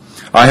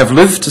 I have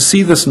lived to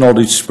see this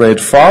knowledge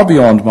spread far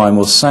beyond my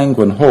most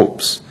sanguine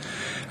hopes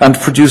and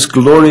produce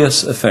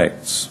glorious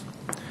effects.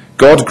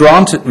 God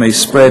grant it may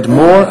spread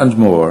more and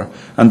more,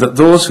 and that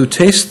those who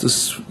taste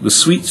the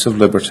sweets of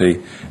liberty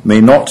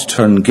may not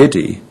turn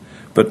giddy,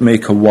 but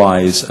make a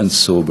wise and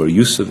sober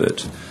use of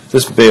it."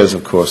 This bears,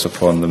 of course,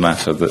 upon the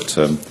matter that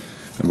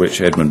in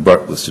which Edmund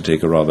Burke was to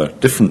take a rather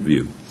different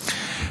view.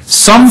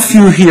 "Some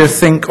few here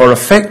think or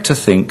affect to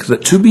think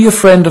that to be a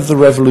friend of the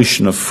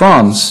Revolution of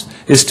France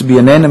is to be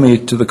an enemy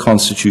to the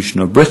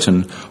Constitution of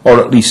Britain, or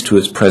at least to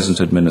its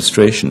present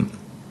administration.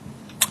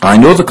 I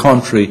know the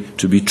contrary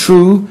to be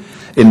true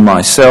in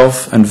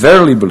myself, and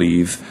verily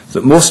believe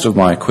that most of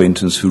my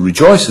acquaintance who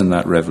rejoice in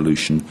that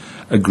revolution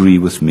agree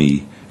with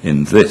me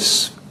in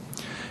this."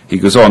 He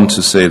goes on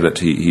to say that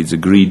he's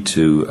agreed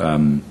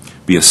to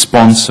be a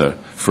sponsor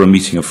for a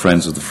meeting of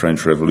Friends of the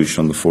French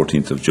Revolution on the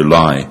 14th of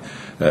July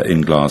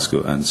in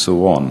Glasgow, and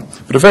so on.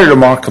 But a very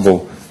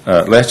remarkable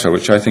letter,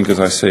 which I think, as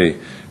I say,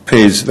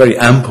 pays very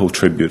ample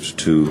tribute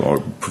to, or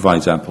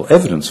provides ample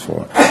evidence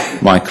for,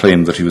 my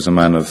claim that he was a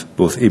man of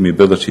both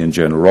amiability and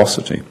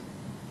generosity.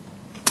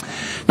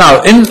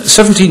 Now, in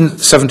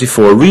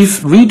 1774,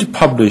 Reid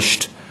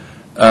published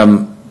a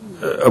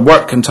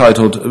work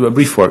entitled, a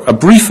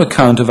brief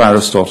account of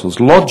Aristotle's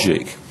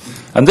Logic.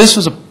 And this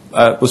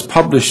was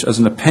published as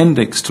an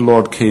appendix to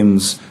Lord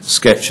Kame's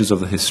Sketches of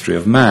the History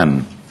of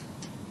Man.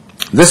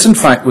 This, in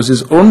fact, was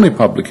his only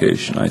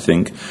publication, I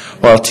think,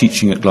 while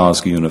teaching at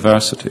Glasgow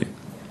University.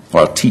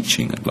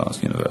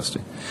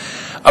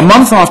 A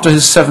month after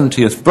his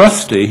 70th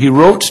birthday, he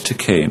wrote to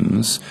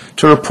Kames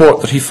to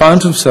report that he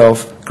found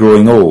himself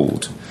growing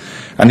old,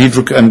 and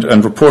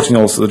reporting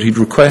also that he'd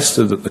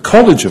requested that the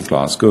College of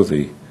Glasgow,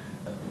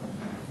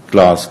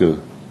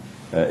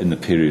 in the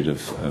period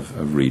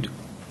of Reid.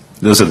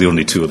 Those are the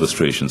only two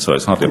illustrations, so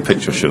it's hardly a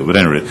picture show, but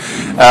anyway.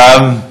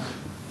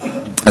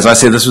 As I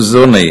say, this was his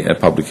only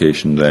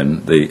publication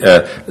then,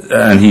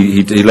 and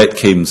he let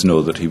Kames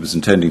know that he was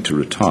intending to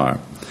retire.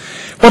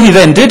 What he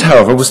then did,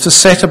 however, was to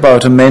set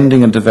about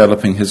amending and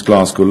developing his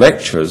Glasgow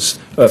lectures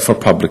for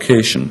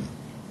publication.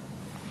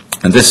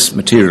 And this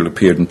material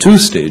appeared in two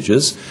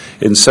stages,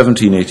 in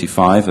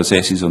 1785 as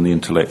Essays on the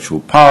Intellectual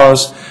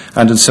Powers,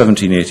 and in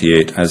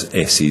 1788 as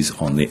Essays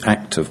on the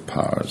Active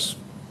Powers.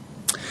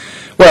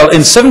 Well,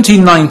 in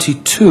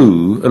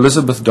 1792,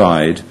 Elizabeth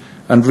died,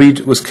 and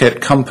Reid was kept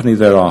company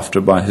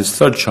thereafter by his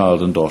third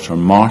child and daughter,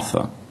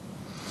 Martha.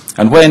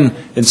 And when,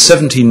 in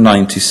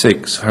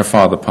 1796, her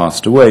father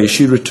passed away,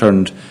 she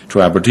returned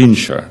to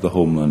Aberdeenshire, the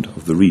homeland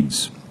of the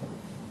Reids.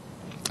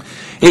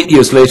 8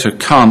 years later,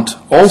 Kant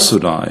also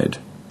died.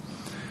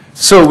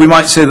 So we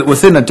might say that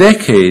within a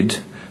decade,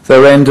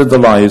 there ended the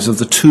lives of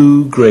the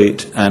two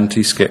great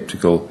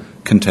anti-sceptical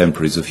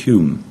contemporaries of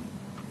Hume.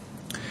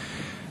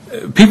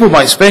 People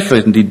might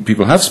speculate, indeed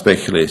people have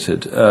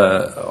speculated,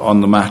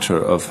 on the matter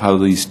of how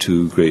these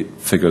two great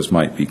figures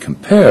might be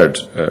compared,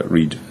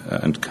 Reid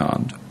and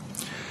Kant.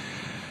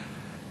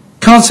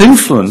 Kant's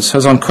influence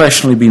has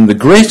unquestionably been the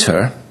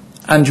greater,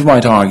 and you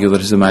might argue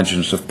that his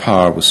imaginative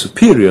power was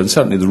superior, and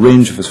certainly the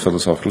range of his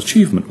philosophical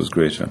achievement was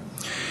greater.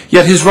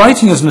 Yet his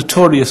writing is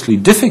notoriously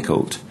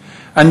difficult,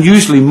 and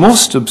usually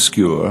most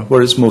obscure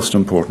where it's most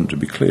important to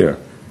be clear.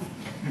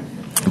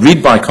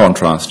 Reid, by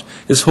contrast,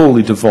 is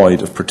wholly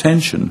devoid of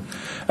pretension,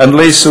 and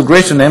lays so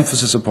great an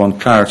emphasis upon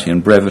clarity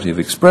and brevity of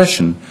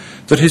expression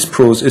that his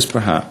prose is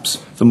perhaps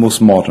the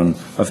most modern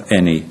of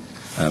any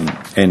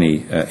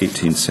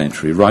 18th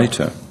century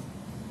writer.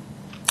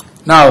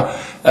 Now,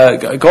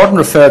 Gordon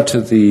referred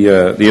to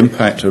the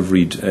impact of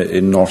Reid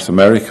in North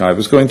America. I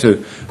was going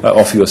to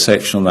offer you a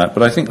section on that,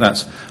 but I think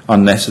that's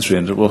unnecessary,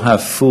 and it will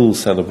have full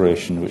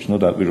celebration, which no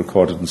doubt will be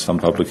recorded in some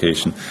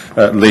publication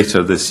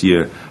later this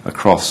year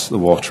across the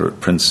water at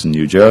Princeton,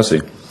 New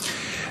Jersey.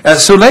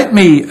 So let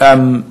me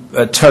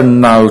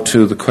turn now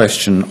to the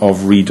question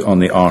of Reid on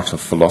the art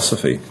of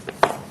philosophy.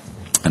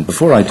 And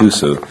before I do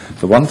so,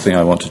 the one thing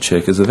I want to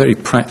check is a very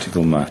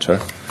practical matter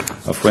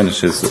of when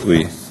it is that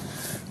we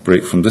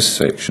break from this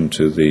section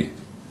to the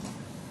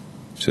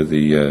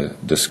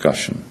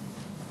discussion.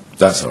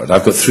 That's all right.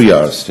 I've got 3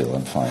 hours still.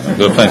 I'm fine. I've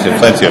got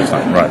plenty of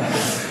time.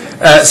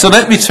 Right. So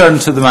let me turn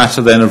to the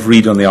matter then of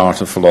Reid on the art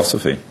of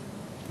philosophy.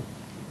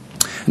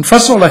 And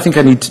first of all, I think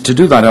I need to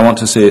do that. I want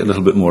to say a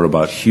little bit more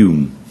about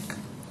Hume.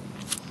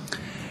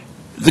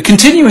 The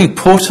continuing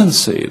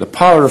potency, the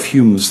power of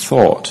Hume's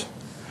thought,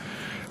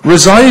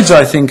 resides,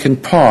 I think, in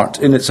part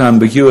in its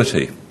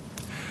ambiguity.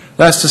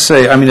 That's to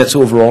say, I mean, its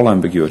overall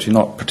ambiguity,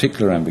 not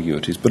particular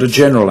ambiguities, but a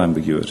general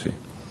ambiguity.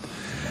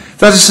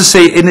 That is to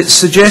say, in its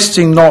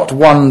suggesting not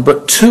one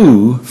but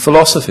two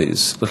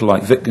philosophies, a little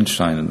like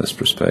Wittgenstein in this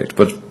respect,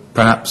 but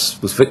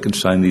perhaps with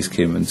Wittgenstein these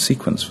came in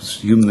sequence. With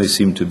Hume they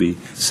seem to be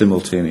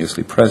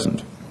simultaneously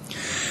present.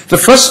 The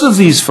first of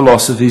these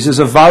philosophies is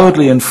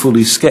avowedly and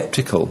fully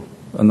sceptical,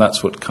 and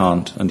that's what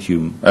Kant and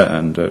Hume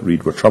and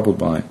Reid were troubled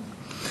by.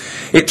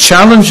 It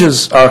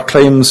challenges our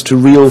claims to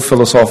real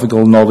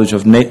philosophical knowledge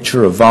of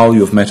nature, of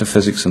value, of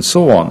metaphysics, and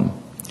so on.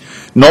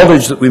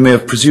 Knowledge that we may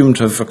have presumed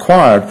to have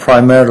acquired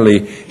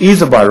primarily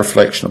either by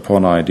reflection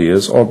upon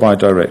ideas or by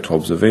direct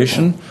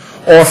observation,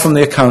 or from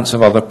the accounts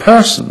of other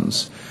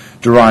persons,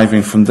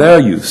 deriving from their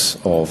use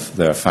of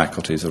their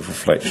faculties of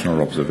reflection or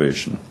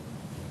observation.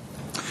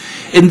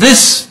 In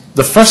this,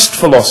 the first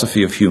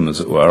philosophy of Hume,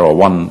 as it were, or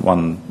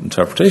one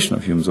interpretation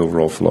of Hume's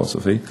overall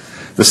philosophy,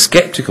 the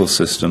sceptical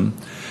system,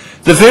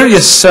 the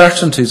various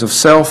certainties of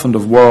self and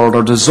of world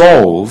are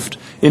dissolved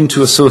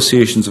into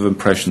associations of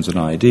impressions and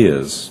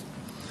ideas.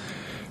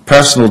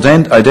 Personal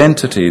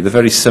identity, the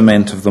very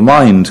cement of the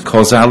mind,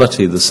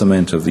 causality, the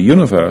cement of the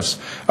universe,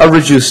 are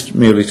reduced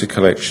merely to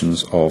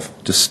collections of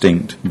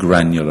distinct,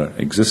 granular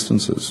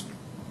existences.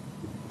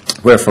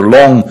 Where for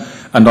long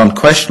and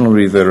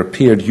unquestionably there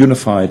appeared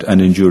unified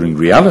and enduring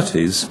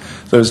realities,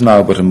 there is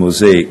now but a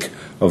mosaic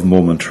of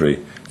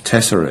momentary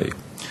tesserae,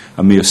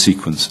 a mere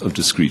sequence of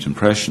discrete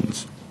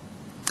impressions.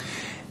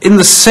 In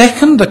the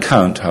second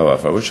account,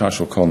 however, which I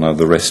shall call now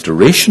the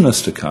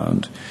restorationist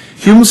account,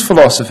 Hume's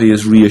philosophy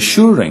is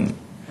reassuring,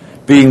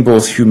 being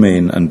both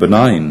humane and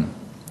benign.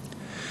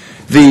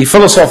 The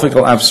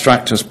philosophical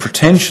abstractor's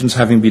pretensions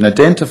having been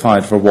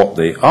identified for what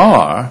they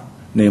are,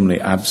 namely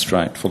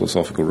abstract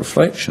philosophical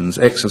reflections,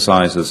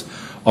 exercises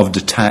of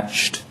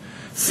detached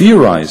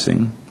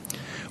theorizing,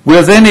 we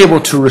are then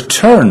able to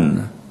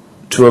return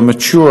to a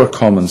mature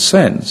common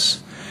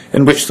sense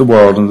in which the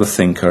world and the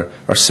thinker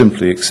are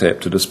simply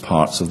accepted as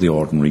parts of the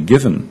ordinary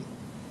given.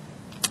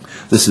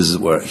 This is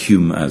where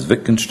Hume as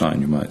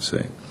Wittgenstein, you might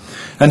say.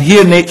 And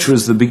here nature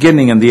is the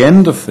beginning and the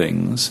end of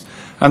things,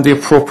 and the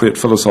appropriate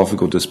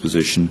philosophical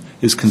disposition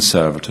is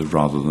conservative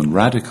rather than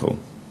radical.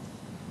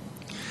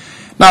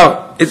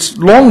 Now, it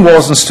long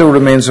was and still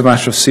remains a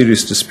matter of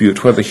serious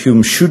dispute whether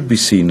Hume should be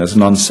seen as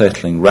an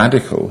unsettling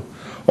radical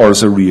or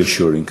as a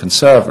reassuring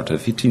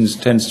conservative. He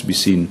tends to be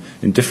seen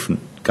in different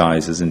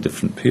guises in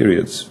different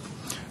periods,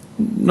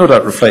 no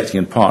doubt reflecting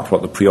in part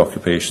what the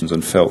preoccupations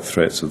and felt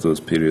threats of those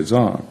periods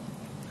are.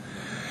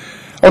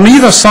 On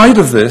either side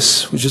of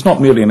this, which is not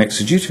merely an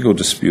exegetical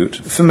dispute,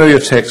 familiar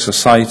texts are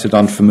cited,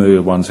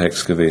 unfamiliar ones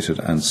excavated,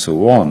 and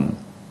so on.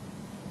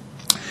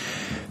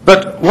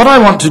 But what I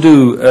want to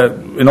do,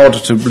 in order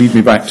to lead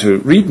me back to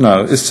Reid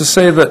now, is to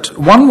say that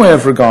one way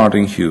of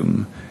regarding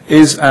Hume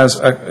is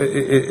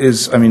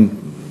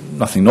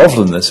nothing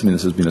novel in this. I mean,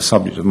 this has been a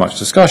subject of much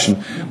discussion.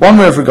 One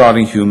way of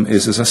regarding Hume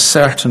is as a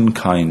certain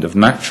kind of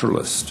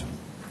naturalist.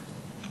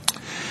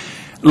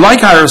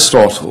 Like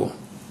Aristotle,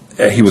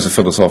 he was a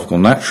philosophical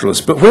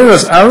naturalist, but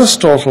whereas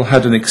Aristotle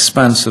had an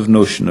expansive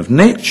notion of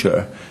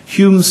nature,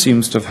 Hume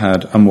seems to have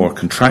had a more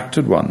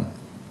contracted one.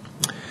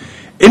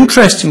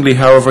 Interestingly,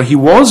 however, he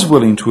was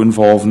willing to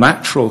involve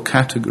natural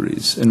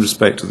categories in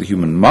respect to the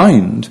human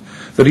mind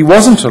that he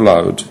wasn't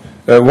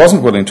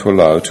willing to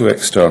allow to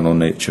external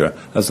nature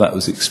as that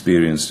was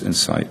experienced in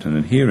sight and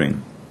in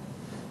hearing.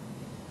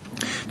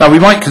 Now, we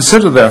might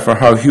consider, therefore,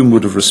 how Hume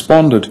would have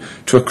responded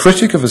to a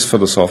critic of his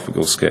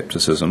philosophical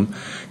scepticism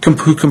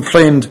who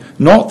complained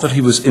not that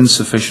he was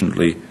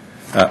insufficiently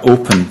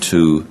open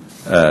to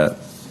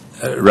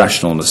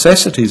rational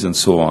necessities and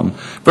so on,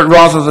 but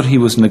rather that he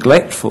was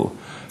neglectful,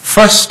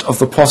 first, of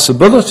the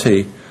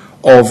possibility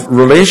of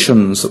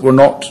relations that were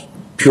not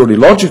purely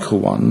logical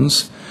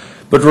ones,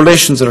 but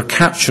relations that are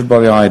captured by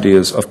the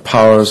ideas of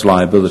powers,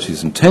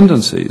 liabilities, and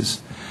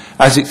tendencies,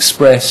 as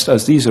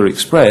these are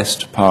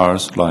expressed,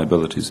 powers,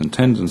 liabilities, and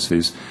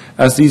tendencies,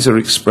 as these are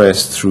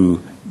expressed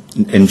through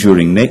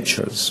enduring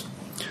natures.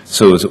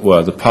 So, as it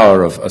were, the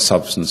power of a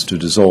substance to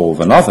dissolve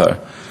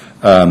another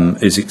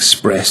is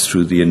expressed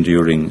through the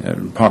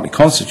enduring, partly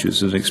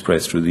constitutes, is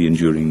expressed through the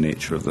enduring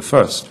nature of the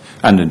first,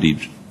 and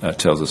indeed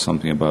tells us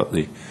something about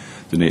the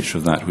nature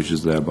of that which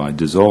is thereby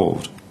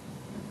dissolved.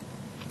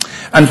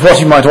 And what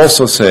he might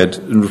also have said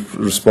in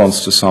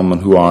response to someone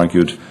who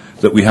argued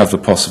that we have the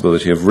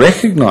possibility of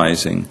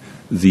recognizing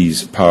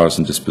these powers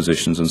and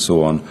dispositions and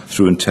so on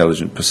through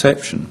intelligent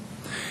perception.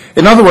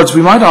 In other words,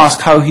 we might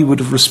ask how he would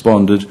have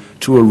responded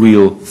to a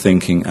real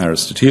thinking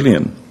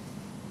Aristotelian.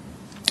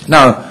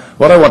 Now,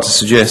 what I want to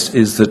suggest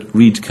is that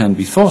Reid can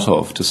be thought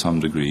of to some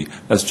degree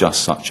as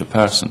just such a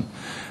person,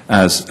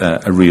 as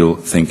a real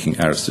thinking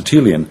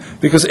Aristotelian,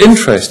 because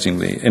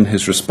interestingly, in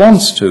his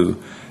response to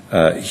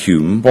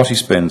Hume, what he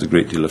spends a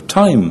great deal of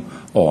time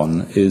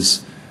on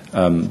is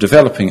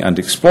developing and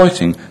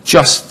exploiting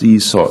just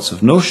these sorts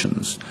of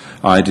notions,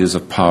 ideas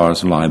of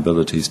powers,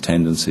 liabilities,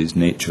 tendencies,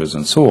 natures,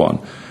 and so on.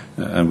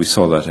 And we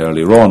saw that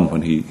earlier on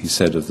when he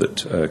said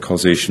that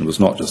causation was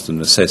not just the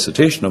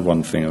necessitation of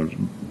one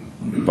thing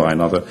by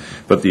another,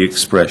 but the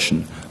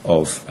expression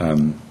of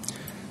a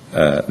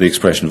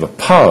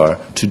power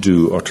to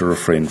do or to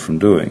refrain from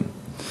doing.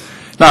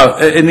 Now,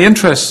 in the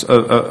interest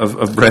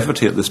of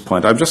brevity at this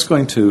point, I'm just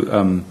going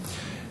to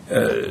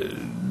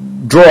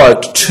draw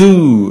out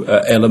two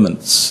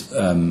elements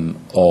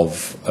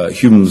of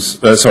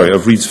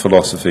Reid's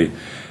philosophy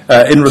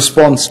in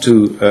response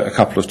to a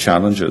couple of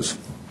challenges.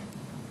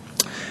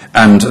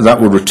 And that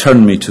will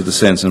return me to the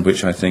sense in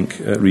which I think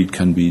Reid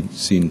can be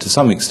seen to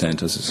some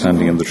extent as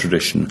standing in the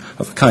tradition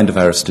of a kind of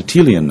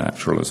Aristotelian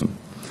naturalism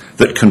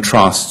that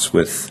contrasts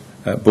with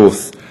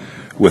both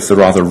with the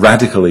rather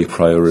radical a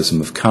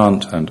priorism of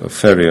Kant and of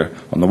Ferrier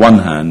on the one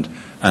hand,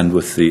 and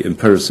with the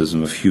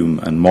empiricism of Hume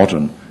and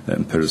modern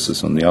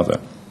empiricists on the other.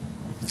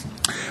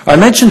 I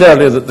mentioned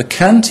earlier that the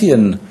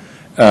Kantian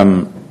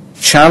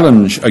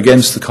challenge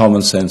against the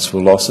common sense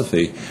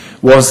philosophy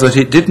was that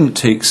it didn't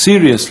take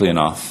seriously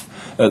enough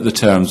the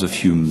terms of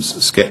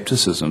Hume's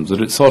scepticism,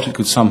 that it thought it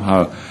could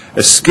somehow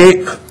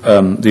escape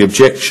the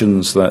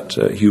objections that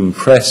Hume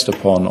pressed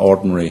upon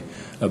ordinary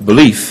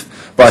belief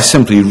by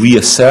simply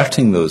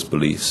reasserting those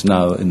beliefs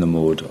now in the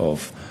mode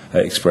of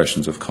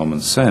expressions of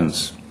common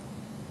sense.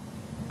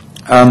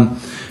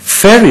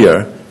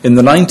 Ferrier, in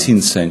the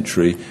 19th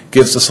century,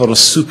 gives a sort of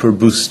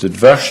super-boosted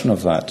version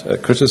of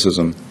that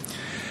criticism.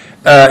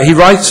 He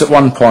writes at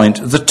one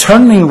point, "The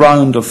turning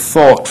round of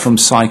thought from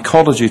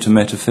psychology to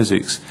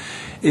metaphysics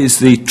is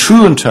the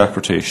true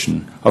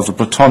interpretation of the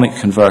Platonic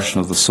conversion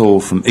of the soul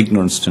from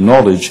ignorance to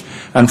knowledge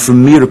and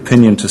from mere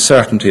opinion to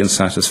certainty and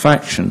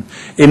satisfaction.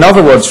 In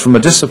other words, from a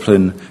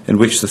discipline in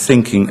which the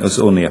thinking is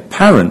only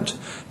apparent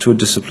to a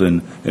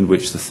discipline in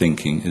which the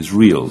thinking is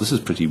real." This is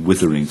pretty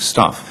withering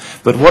stuff.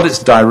 But what it's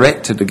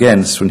directed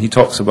against when he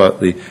talks about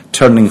the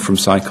turning from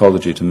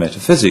psychology to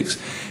metaphysics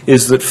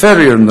is that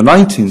Ferrier in the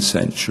 19th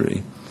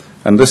century,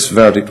 and this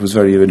verdict was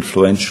very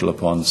influential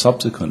upon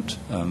subsequent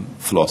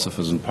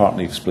philosophers and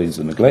partly explains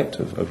the neglect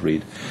of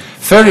Reid.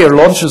 Ferrier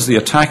launches the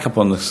attack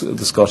upon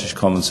the Scottish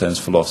common sense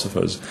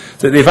philosophers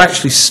that they've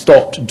actually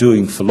stopped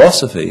doing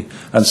philosophy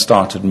and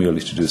started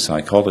merely to do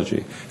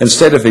psychology.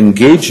 Instead of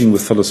engaging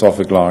with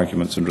philosophical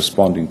arguments and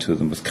responding to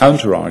them with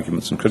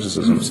counter-arguments and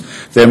criticisms,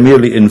 they're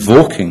merely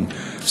invoking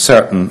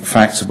certain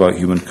facts about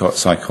human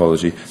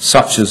psychology,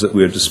 such as that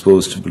we're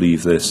disposed to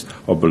believe this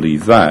or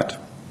believe that.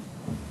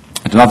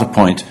 At another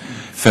point,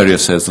 Ferrier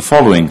says the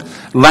following: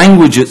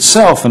 "Language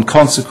itself, and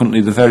consequently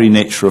the very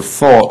nature of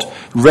thought,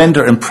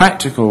 render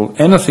impractical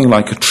anything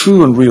like a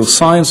true and real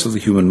science of the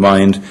human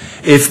mind.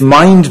 If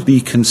mind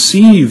be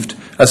conceived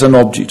as an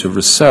object of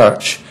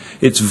research,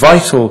 its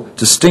vital,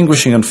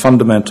 distinguishing and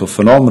fundamental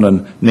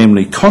phenomenon,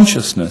 namely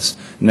consciousness,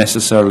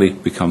 necessarily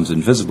becomes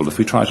invisible." If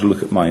we try to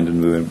look at mind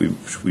in the way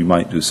we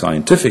might do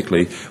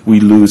scientifically, we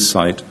lose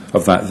sight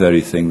of that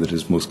very thing that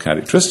is most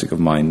characteristic of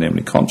mind,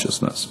 namely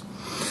consciousness.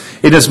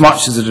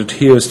 "Inasmuch as it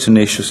adheres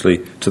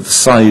tenaciously to the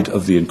side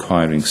of the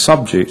inquiring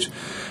subject,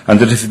 and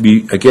that if it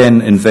be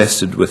again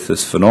invested with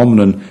this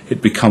phenomenon,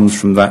 it becomes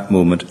from that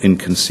moment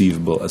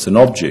inconceivable as an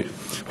object."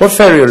 What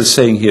Ferrier is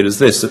saying here is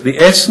this, that the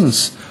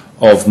essence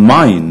of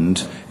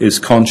mind is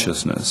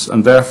consciousness,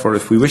 and therefore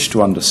if we wish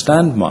to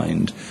understand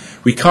mind,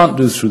 we can't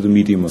do through the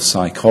medium of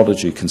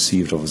psychology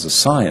conceived of as a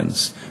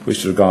science,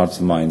 which regards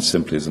the mind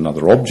simply as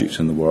another object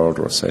in the world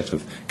or a set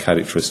of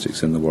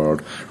characteristics in the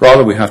world.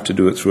 Rather, we have to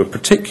do it through a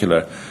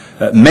particular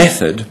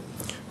method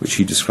which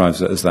he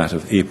describes as that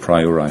of a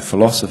priori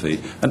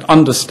philosophy, and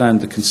understand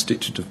the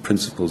constitutive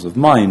principles of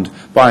mind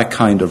by a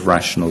kind of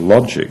rational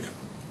logic.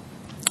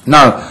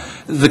 Now,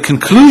 the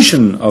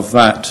conclusion of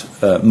that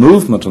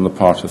movement on the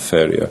part of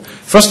Ferrier,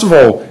 first of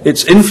all,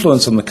 its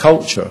influence on the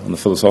culture, on the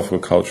philosophical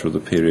culture of the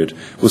period,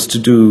 was to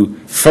do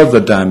further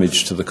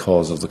damage to the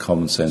cause of the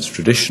common sense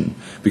tradition,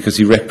 because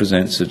he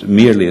represents it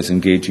merely as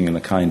engaging in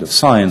a kind of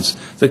science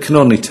that can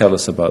only tell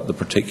us about the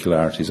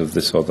particularities of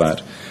this or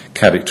that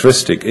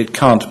characteristic. It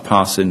can't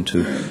pass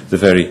into the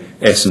very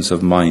essence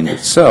of mind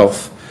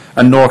itself,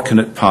 and nor can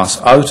it pass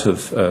out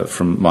of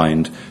from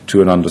mind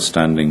to an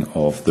understanding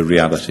of the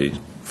reality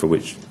to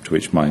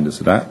which mind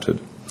is adapted.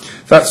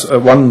 That's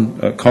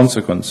one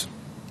consequence.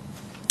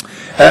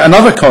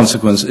 Another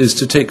consequence is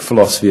to take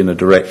philosophy in a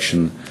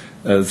direction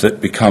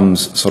that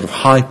becomes sort of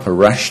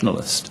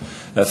hyper-rationalist.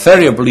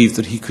 Ferrier believed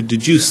that he could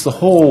deduce the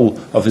whole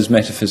of his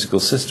metaphysical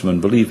system,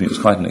 and believe me, it was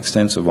quite an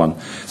extensive one,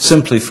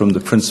 simply from the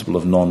principle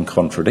of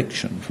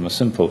non-contradiction, from a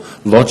simple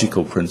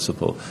logical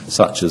principle,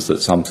 such as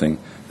that something,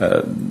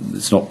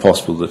 it's not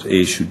possible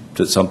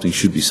that something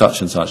should be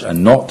such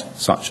and not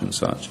such and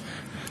such.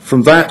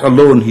 From that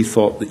alone, he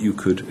thought that you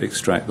could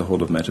extract the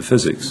whole of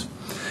metaphysics.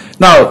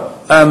 Now,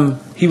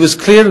 he was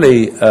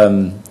clearly, I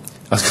was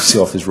going to say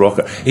off his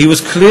rocker, he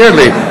was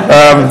clearly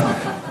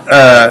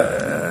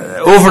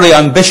overly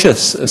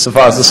ambitious so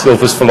far as the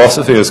scope of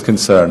philosophy is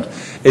concerned,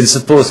 in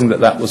supposing that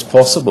that was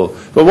possible.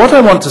 But what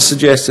I want to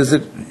suggest is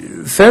that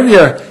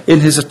Ferrier, in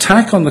his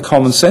attack on the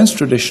common sense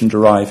tradition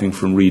deriving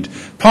from Reid,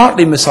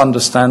 partly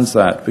misunderstands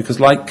that,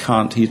 because like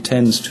Kant, he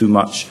attends too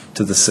much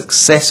to the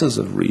successors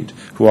of Reid,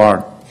 who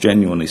are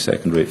genuinely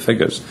second-rate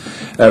figures,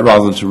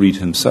 rather than to Reid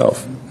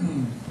himself.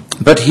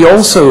 But he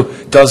also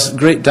does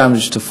great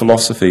damage to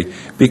philosophy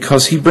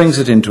because he brings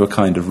it into a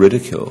kind of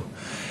ridicule.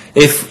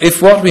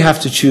 If what we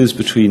have to choose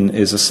between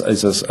is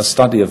a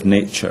study of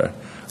nature,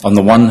 on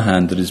the one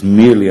hand, that is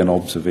merely an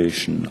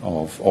observation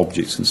of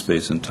objects in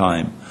space and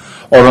time,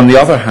 or on the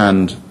other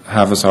hand,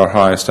 have as our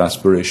highest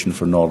aspiration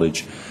for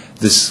knowledge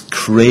this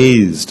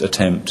crazed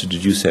attempt to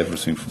deduce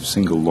everything from a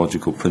single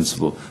logical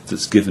principle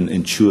that's given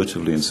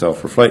intuitively in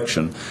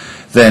self-reflection,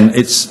 then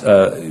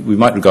we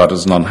might regard it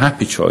as an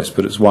unhappy choice,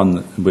 but it's one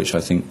in which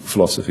I think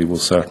philosophy will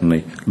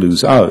certainly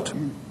lose out.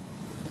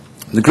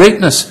 The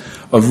greatness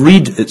of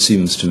Reid, it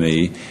seems to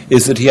me,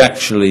 is that he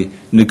actually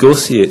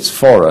negotiates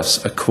for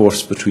us a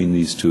course between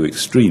these two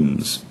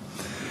extremes.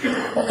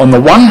 On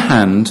the one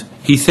hand,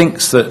 he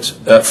thinks that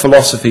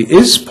philosophy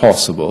is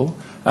possible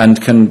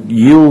and can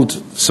yield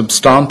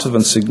substantive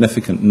and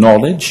significant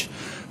knowledge,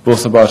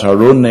 both about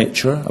our own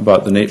nature,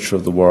 about the nature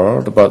of the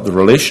world, about the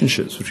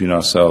relationships between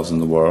ourselves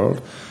and the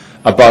world,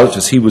 about,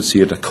 as he would see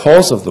it, a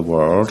cause of the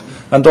world,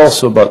 and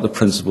also about the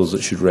principles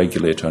that should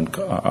regulate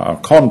our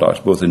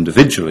conduct, both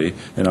individually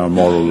in our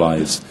moral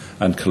lives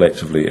and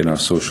collectively in our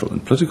social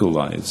and political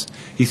lives.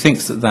 He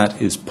thinks that that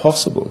is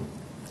possible.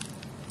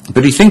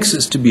 But he thinks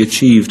it's to be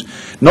achieved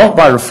not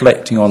by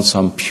reflecting on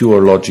some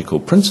pure logical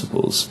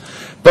principles,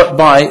 but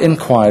by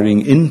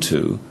inquiring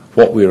into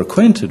what we're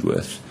acquainted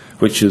with,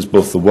 which is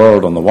both the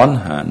world on the one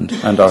hand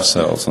and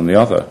ourselves on the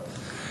other.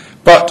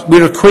 But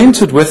we're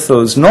acquainted with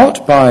those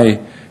not by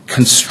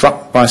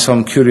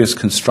some curious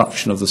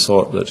construction of the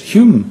sort that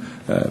Hume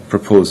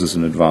proposes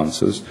and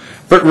advances,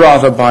 but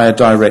rather by a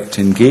direct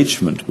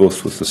engagement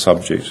both with the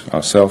subject,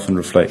 ourself in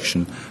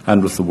reflection,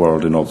 and with the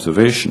world in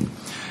observation.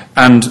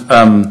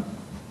 And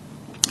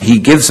he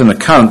gives an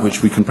account,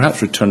 which we can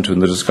perhaps return to in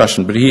the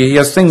discussion, but he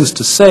has things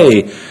to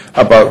say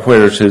about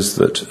where it is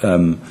that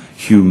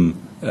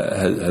Hume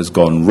has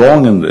gone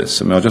wrong in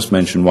this. I mean, I'll just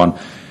mention one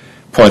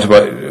point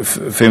about a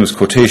famous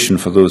quotation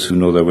for those who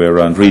know their way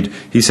around Reid.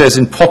 He says,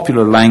 in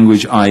popular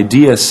language,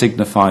 idea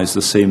signifies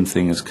the same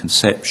thing as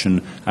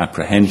conception,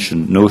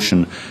 apprehension,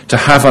 notion. To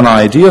have an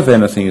idea of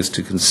anything is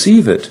to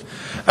conceive it.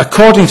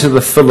 According to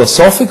the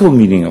philosophical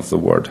meaning of the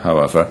word,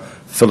 however,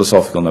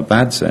 philosophical in a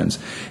bad sense,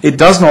 it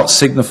does not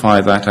signify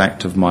that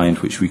act of mind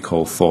which we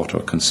call thought or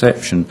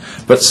conception,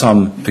 but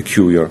some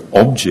peculiar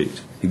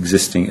object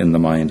existing in the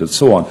mind, and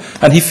so on.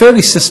 And he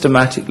fairly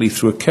systematically,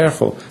 through a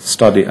careful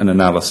study and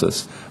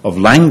analysis of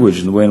language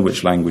and the way in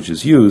which language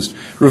is used,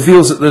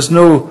 reveals that there's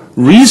no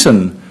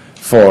reason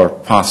for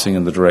passing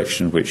in the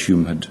direction in which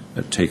Hume had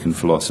taken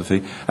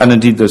philosophy, and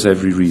indeed there's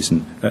every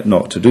reason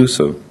not to do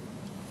so.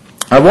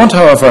 I want,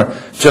 however,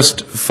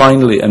 just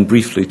finally and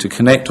briefly to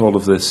connect all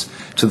of this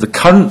to the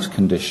current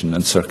condition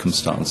and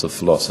circumstance of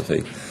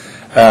philosophy,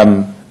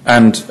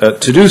 and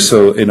to do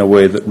so in a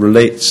way that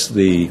relates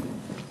the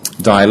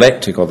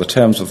dialectic or the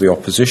terms of the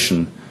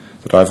opposition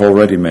that I've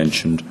already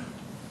mentioned,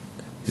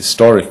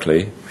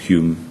 historically,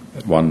 Hume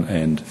at one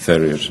end,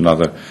 Ferrier at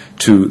another,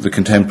 to the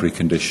contemporary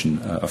condition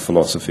of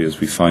philosophy as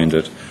we find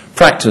it,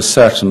 practiced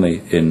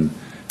certainly in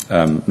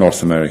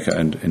North America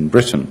and in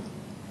Britain.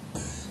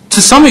 To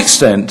some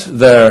extent,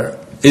 there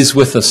is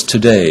with us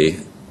today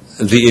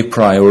the a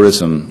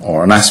priorism,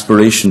 or an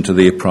aspiration to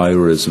the a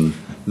priorism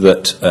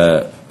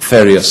that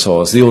Ferrier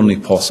saw as the only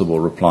possible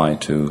reply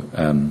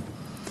to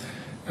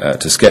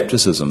to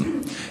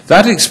scepticism.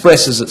 That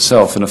expresses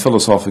itself in a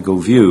philosophical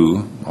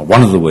view, or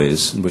one of the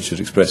ways in which it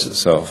expresses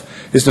itself,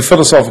 is the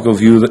philosophical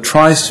view that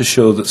tries to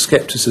show that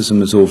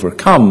scepticism is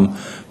overcome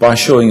by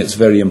showing its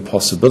very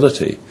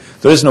impossibility.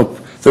 There is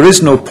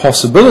no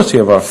possibility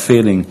of our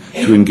failing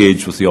to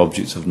engage with the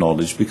objects of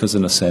knowledge, because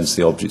in a sense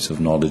the objects of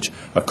knowledge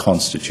are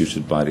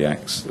constituted by the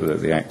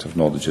act of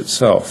knowledge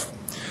itself.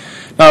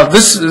 Now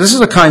this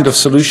is a kind of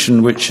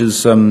solution which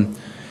is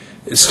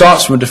it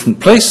starts from a different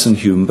place than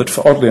Hume, but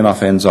oddly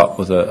enough ends up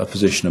with a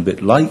position a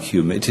bit like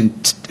Hume. It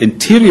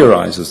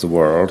interiorizes the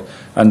world,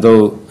 and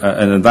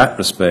in that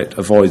respect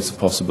avoids the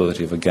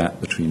possibility of a gap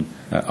between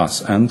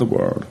us and the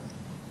world.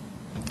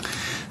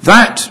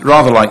 That,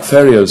 rather like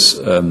Ferriar's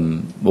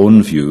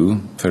own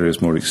view,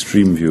 Ferriar's more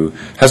extreme view,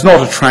 has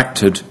not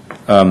attracted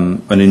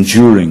an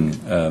enduring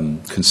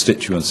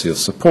constituency of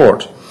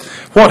support.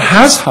 What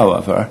has,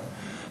 however,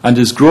 and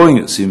is growing,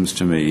 it seems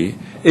to me,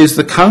 is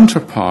the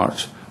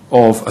counterpart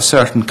of a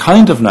certain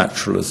kind of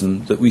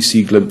naturalism that we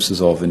see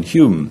glimpses of in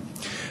Hume.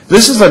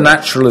 This is a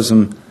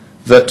naturalism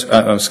that,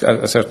 a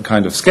certain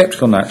kind of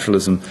sceptical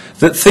naturalism,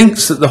 that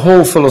thinks that the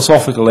whole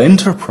philosophical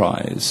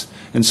enterprise,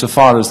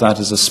 insofar as that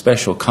is a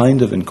special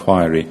kind of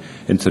inquiry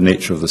into the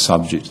nature of the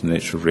subject, the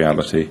nature of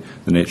reality,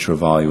 the nature of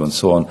value, and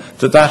so on,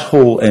 that that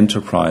whole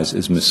enterprise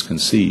is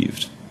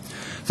misconceived.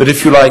 That,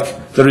 if you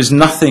like, there is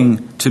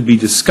nothing to be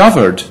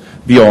discovered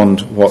beyond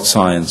what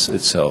science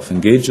itself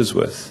engages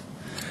with.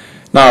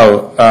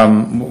 Now,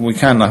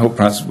 I hope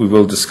perhaps we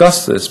will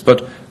discuss this,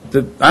 but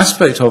the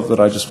aspect of that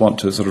I just want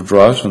to sort of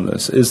draw out on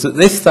this is that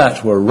if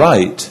that were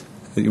right,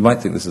 you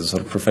might think this is a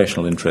sort of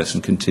professional interest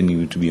in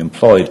continuing to be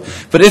employed,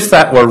 but if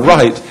that were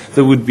right,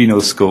 there would be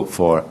no scope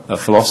for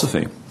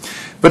philosophy.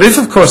 But if,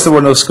 of course, there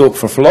were no scope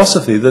for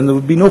philosophy, then there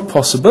would be no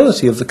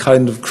possibility of the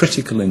kind of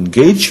critical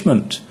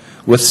engagement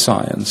with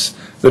science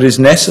that is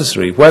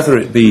necessary, whether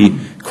it be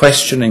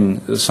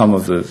questioning some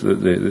of the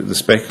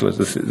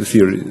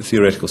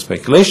theoretical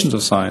speculations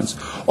of science,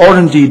 or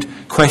indeed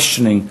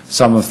questioning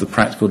some of the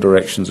practical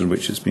directions in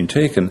which it's been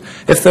taken.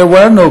 If there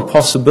were no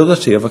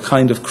possibility of a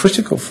kind of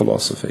critical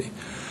philosophy,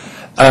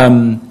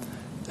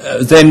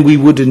 then we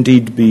would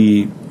indeed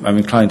be, I'm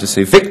inclined to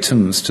say,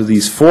 victims to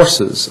these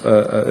forces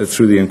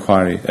through the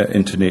inquiry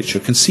into nature,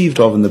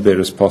 conceived of in the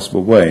barest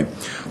possible way.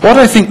 What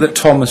I think that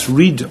Thomas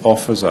Reid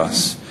offers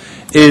us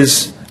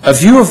is a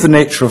view of the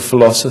nature of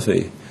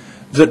philosophy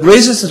that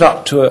raises it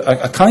up to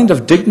a kind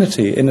of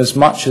dignity, in as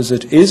much as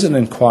it is an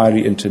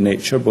inquiry into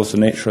nature, both the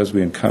nature as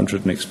we encounter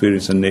it and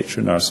experience in nature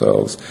in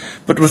ourselves,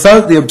 but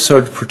without the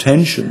absurd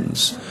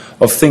pretensions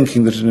of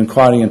thinking that in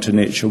inquiring into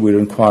nature we're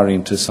inquiring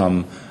into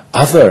some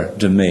other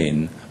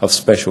domain of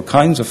special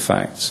kinds of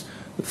facts,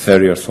 that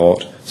Ferriar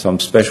thought, some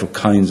special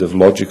kinds of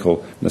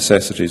logical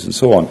necessities and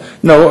so on.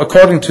 No,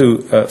 according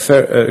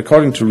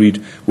to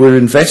Reid, we're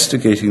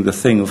investigating the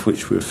thing of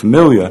which we're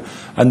familiar,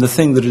 and the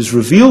thing that is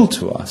revealed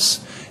to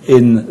us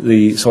in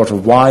the sort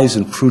of wise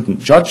and prudent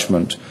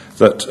judgment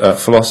that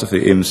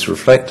philosophy aims to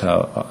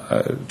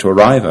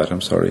arrive at,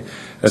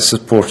 as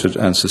supported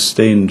and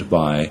sustained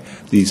by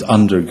these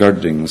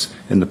undergirdings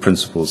in the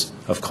principles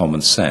of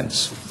common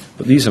sense.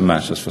 But these are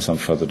matters for some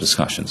further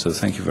discussion, so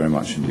thank you very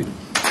much indeed.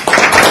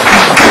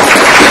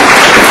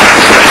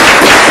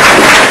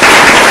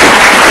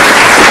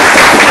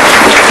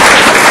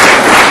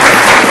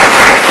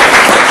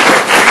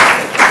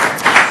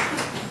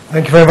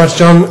 Thank you very much,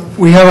 John.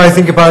 We have, I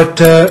think, about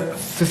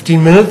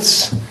 15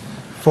 minutes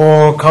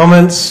for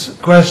comments,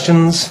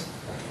 questions,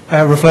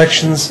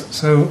 reflections.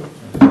 So,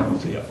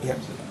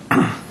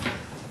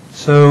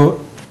 so,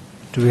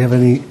 do we have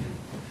any?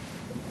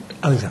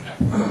 Alexander.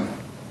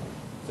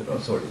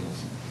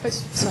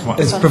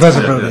 It's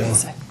Professor Brody.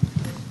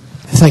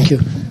 Thank you.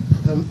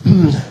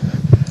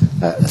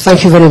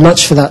 Thank you very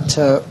much for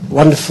that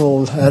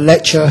wonderful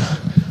lecture.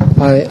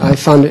 I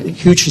found it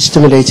hugely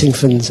stimulating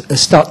from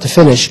start to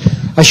finish.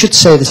 I should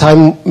say that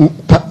I'm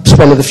perhaps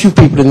one of the few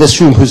people in this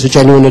room who's a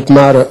genuine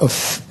admirer of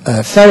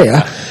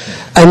Ferriar.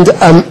 And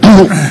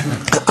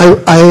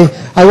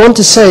I want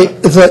to say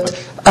that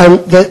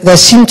there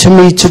seemed to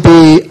me to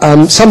be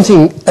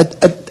something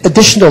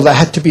additional that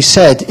had to be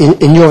said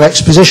in your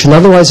exposition.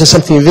 Otherwise, there's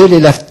something really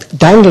left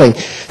dangling.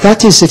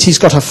 That is that he's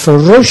got a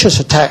ferocious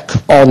attack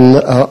on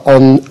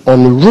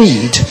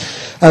Reid,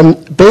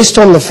 based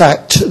on the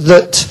fact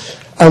that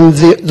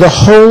the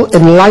whole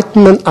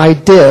Enlightenment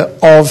idea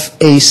of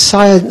a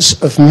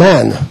science of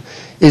man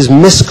is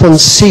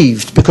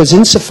misconceived, because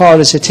insofar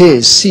as it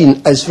is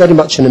seen as very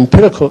much an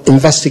empirical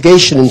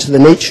investigation into the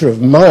nature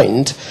of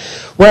mind,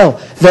 well,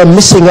 they're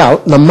missing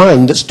out the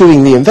mind that's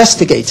doing the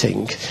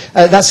investigating.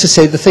 That's to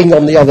say, the thing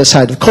on the other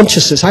side of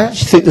consciousness. I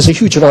actually think there's a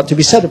huge amount to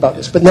be said about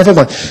this, but never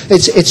mind.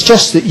 It's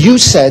just that you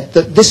said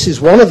that this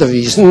is one of the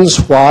reasons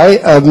why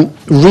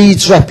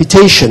Reid's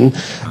reputation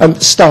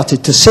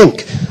started to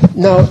sink.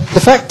 Now, the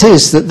fact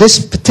is that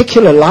this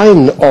particular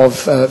line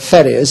of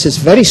Ferriar's is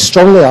very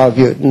strongly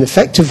argued, an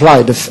effective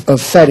line of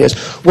Ferriar's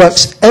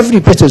works every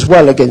bit as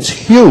well against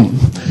Hume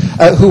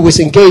who was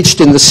engaged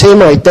in the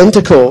same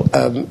identical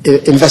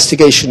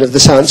investigation of the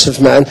science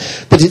of man,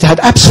 but it had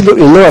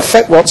absolutely no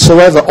effect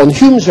whatsoever on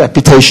Hume's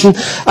reputation,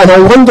 and I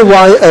wonder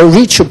why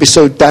Reid should be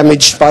so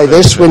damaged by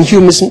this when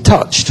Hume isn't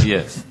touched.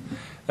 Yes.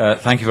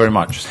 Thank you very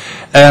much.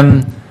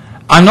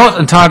 I'm not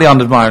entirely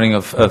unadmiring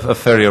of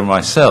Ferrier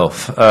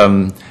myself.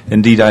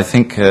 Indeed, I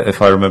think,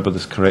 if I remember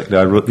this correctly,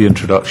 I wrote the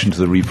introduction to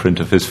the reprint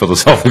of his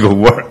philosophical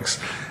works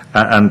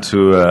and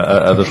to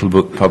a little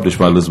book published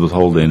by Elizabeth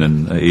Haldane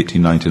in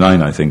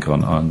 1899, I think,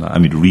 I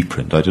mean,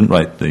 reprint. I didn't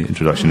write the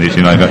introduction in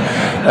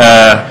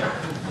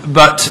 1899.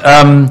 But,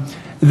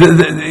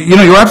 you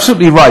know, you're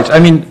absolutely right. I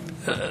mean,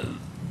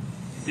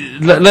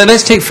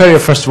 let's take Ferrier,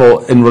 first of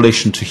all, in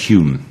relation to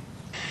Hume.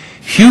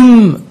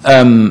 Hume...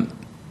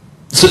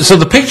 So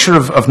the picture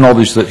of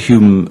knowledge that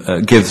Hume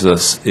gives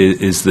us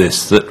is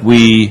this, that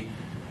we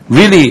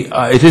really,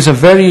 it is a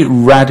very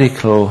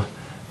radical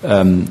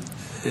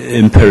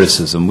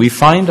empiricism. We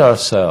find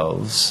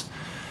ourselves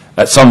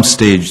at some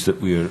stage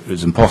that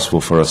is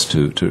impossible for us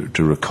to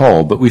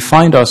recall, but we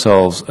find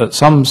ourselves at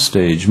some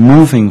stage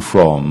moving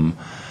from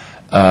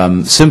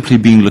simply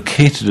being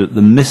located at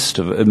the midst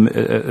of,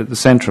 at the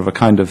centre of a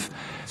kind of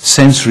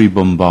sensory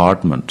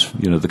bombardment,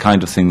 you know, the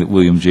kind of thing that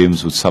William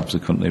James would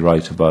subsequently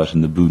write about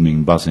in the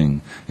booming,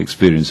 buzzing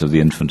experience of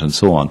the infant and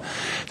so on,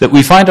 that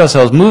we find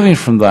ourselves moving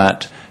from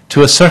that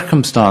to a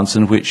circumstance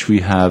in which we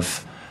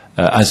have,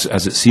 as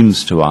it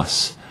seems to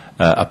us,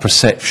 a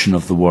perception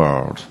of the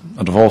world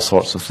and of all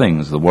sorts of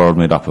things, the world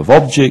made up of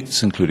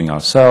objects, including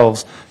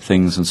ourselves,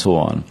 things and so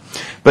on.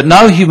 But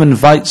now Hume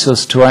invites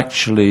us to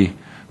actually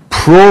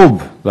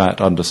probe that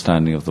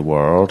understanding of the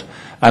world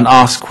and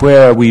ask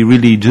where we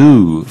really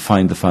do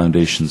find the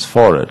foundations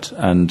for it.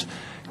 And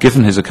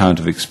given his account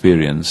of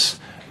experience,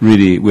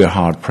 really we're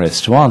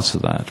hard-pressed to answer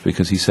that,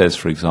 because he says,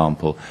 for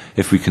example,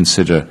 if we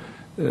consider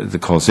the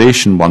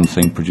causation, one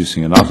thing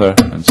producing another,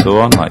 and so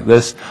on, like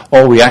this,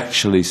 all we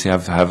actually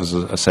have is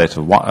a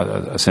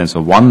sense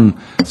of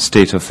one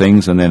state of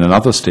things and then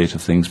another state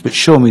of things, but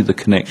show me the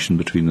connection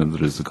between them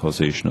that is the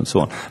causation, and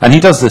so on. And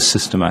he does this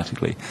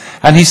systematically.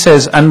 And he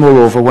says, and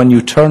moreover, when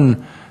you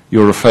turn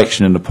your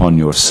reflection in upon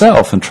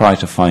yourself and try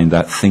to find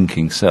that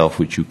thinking self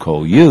which you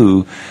call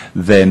you,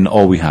 then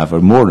all we have are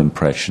more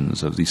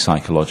impressions of these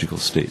psychological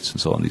states and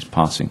so on, these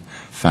passing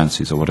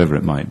fancies or whatever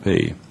it might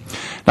be.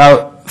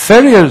 Now,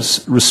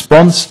 Ferrier's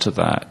response to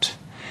that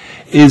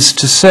is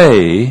to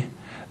say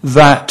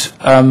that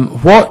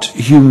what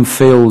Hume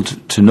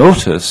failed to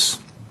notice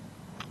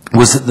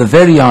was that the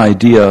very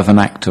idea of an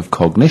act of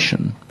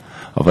cognition,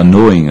 of a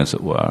knowing, as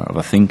it were, of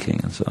a thinking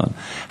and so on,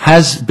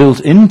 has built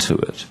into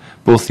it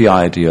both the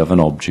idea of an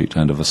object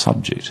and of a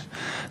subject.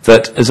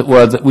 That, as it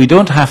were, that we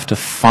don't have to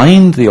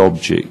find the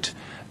object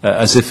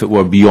as if it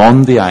were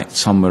beyond the act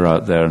somewhere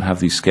out there and have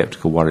these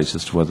sceptical worries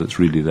as to whether it's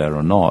really there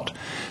or not.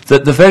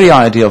 That the very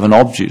idea of an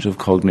object of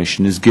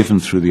cognition is given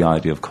through the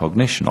idea of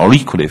cognition, or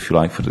equally, if you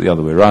like, put it the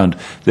other way around,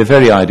 the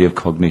very idea of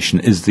cognition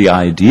is the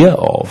idea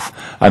of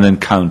an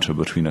encounter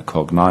between a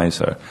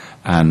cognizer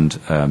and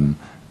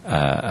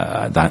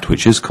that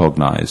which is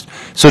cognized.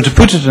 So to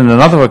put it in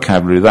another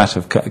vocabulary, that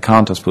of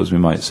Kant, I suppose we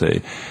might say,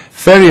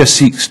 Ferrier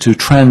seeks to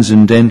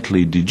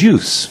transcendently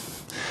deduce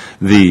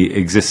the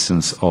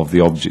existence of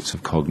the objects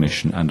of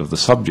cognition and of the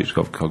subject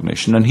of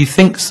cognition, and he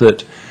thinks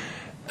that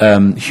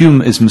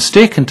Hume is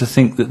mistaken to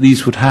think that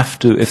these would have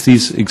to, if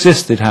these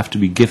exist, they'd have to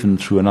be given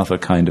through another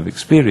kind of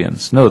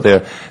experience. No,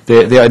 they're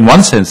in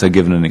one sense they're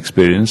given an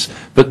experience,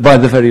 but by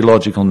the very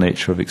logical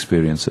nature of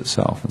experience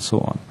itself, and so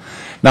on.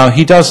 Now,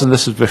 he does, and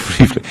this is very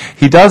briefly,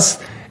 he does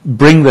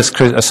bring this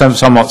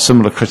somewhat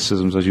similar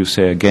criticisms, as you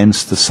say,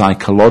 against the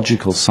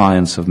psychological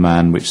science of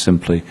man, which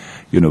simply,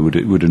 you know,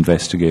 would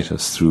investigate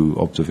us through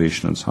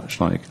observation and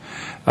such like.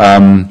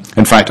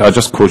 In fact, I'll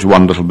just quote you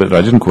one little bit that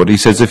I didn't quote. He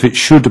says, if it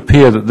should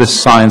appear that this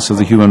science of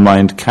the human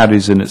mind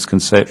carries in its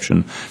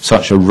conception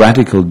such a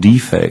radical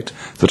defect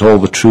that all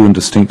the true and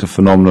distinctive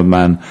phenomena of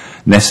man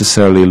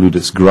necessarily elude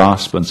its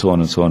grasp, and so on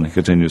and so on, he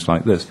continues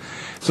like this.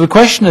 So the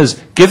question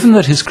is, given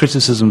that his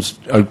criticisms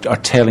are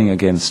telling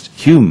against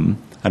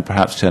Hume, and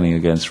perhaps telling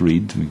against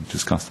Reid, we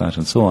discussed that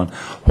and so on,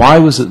 why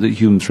was it that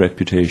Hume's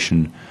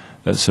reputation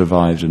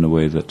survived in a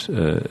way that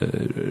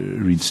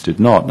Reid's did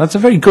not? That's a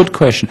very good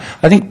question.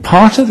 I think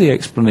part of the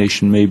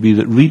explanation may be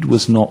that Reid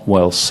was not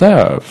well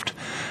served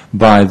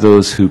by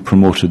those who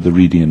promoted the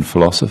Reidian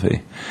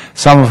philosophy,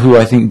 some of who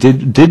I think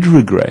did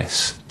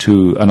regress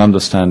to an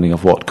understanding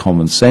of what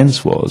common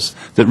sense was,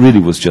 that really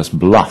was just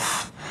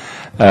bluff.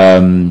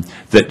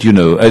 That, you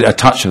know, a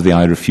touch of the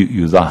I refute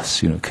you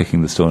thus, you know,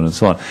 kicking the stone and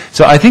so on.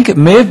 So I think it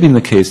may have been the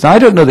case, now I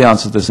don't know the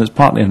answer to this, and it's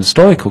partly an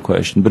historical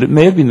question, but it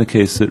may have been the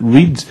case that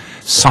Reid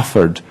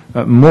suffered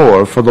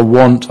more for the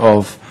want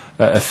of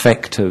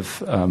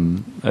effective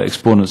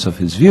exponents of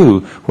his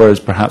view, whereas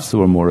perhaps there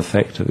were more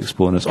effective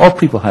exponents, or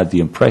people had the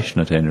impression,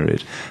 at any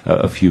rate,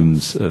 of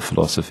Hume's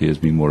philosophy as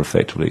being more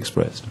effectively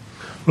expressed.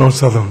 Lord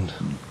Sutherland.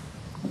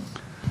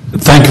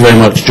 Thank you very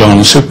much, John.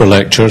 A super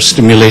lecture,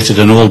 stimulated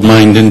an old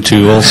mind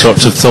into all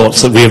sorts of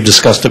thoughts that we have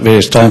discussed at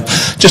various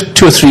times. Just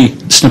 2 or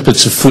 3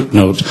 snippets of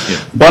footnotes. Yeah.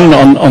 One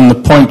on the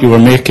point you were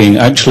making.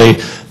 Actually,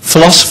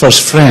 philosophers'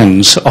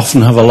 friends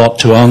often have a lot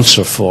to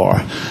answer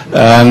for.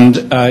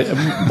 And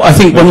I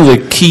think one of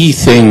the key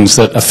things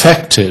that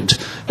affected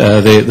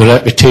the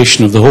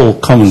reputation of the whole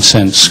common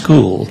sense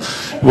school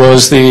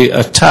was the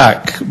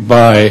attack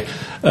by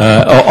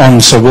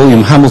on Sir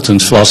William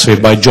Hamilton's philosophy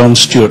by John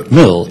Stuart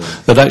Mill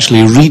that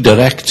actually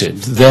redirected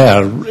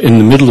there in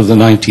the middle of the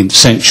 19th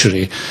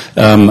century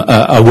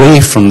away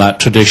from that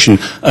tradition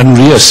and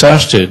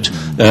reasserted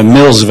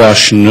Mill's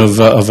version of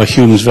a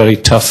Hume's very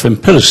tough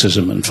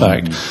empiricism, in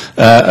fact.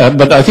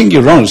 But I think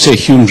you're wrong to say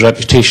Hume's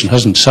reputation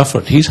hasn't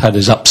suffered. He's had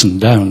his ups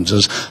and downs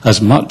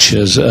as much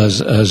as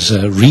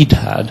Reid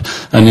had,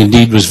 and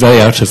indeed was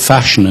very out of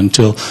fashion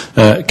until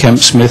Kemp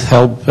Smith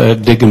helped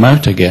dig him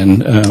out again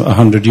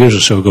 100 years or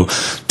so ago.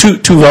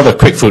 Two other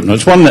quick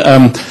footnotes. One,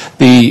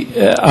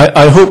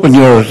 I hope when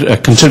you're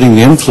considering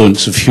the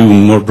influence of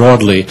Hume more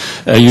broadly,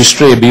 you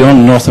stray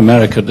beyond North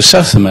America to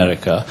South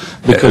America,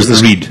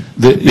 because Reid.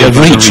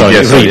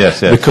 Yes.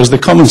 Because the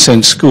common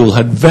sense school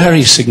had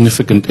very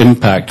significant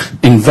impact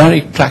in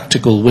very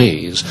practical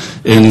ways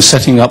in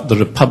setting up the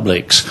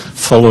republics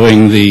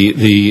following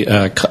the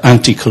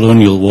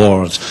anti-colonial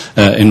wars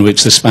in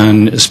which the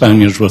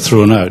Spaniards were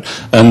thrown out.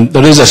 And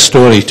there is a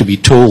story to be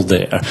told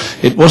there.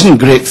 It wasn't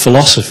great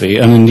philosophy,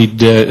 and indeed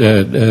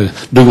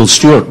Dougal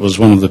Stewart was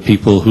one of the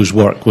people whose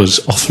work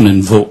was often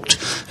invoked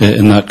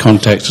in that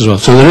context as well.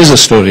 So there is a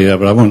story there,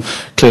 but I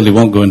clearly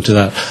won't go into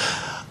that.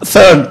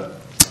 Third,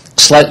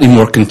 slightly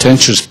more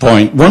contentious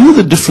point, one of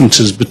the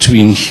differences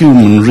between Hume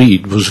and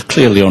Reid was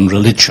clearly on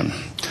religion.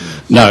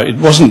 Now, it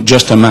wasn't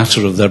just a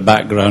matter of their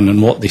background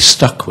and what they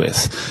stuck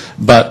with,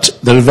 but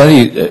there are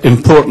very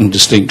important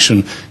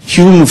distinction.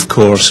 Hume, of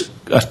course,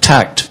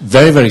 attacked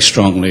very, very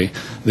strongly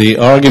the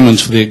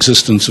arguments for the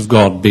existence of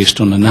God based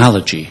on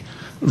analogy.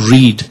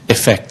 Reid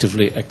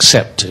effectively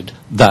accepted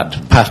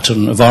that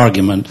pattern of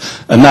argument,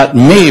 and that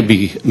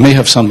may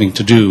have something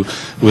to do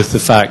with the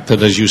fact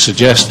that, as you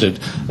suggested,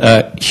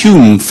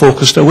 Hume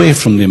focused away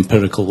from the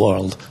empirical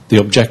world, the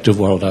objective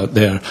world out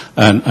there,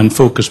 and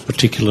focused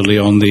particularly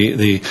on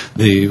the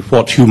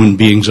what human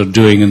beings are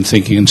doing and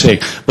thinking and saying.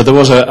 But there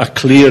was a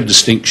clear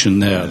distinction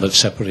there that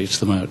separates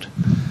them out.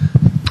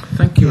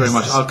 Thank you very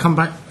much. I'll come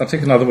back. I'll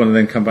take another one and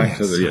then come back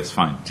to the... Yes,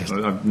 fine.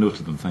 I've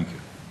noted them. Thank you.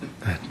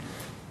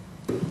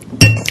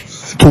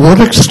 To what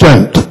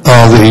extent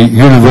are the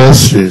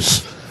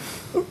universities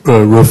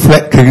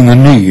reflecting the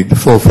need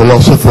for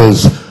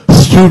philosophers,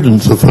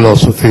 students of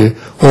philosophy,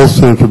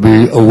 also to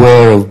be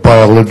aware of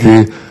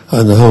biology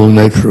and the whole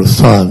nature of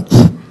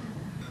science?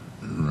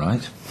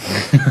 Right.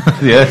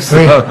 Yes.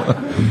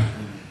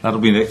 That'll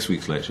be next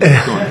week's lecture.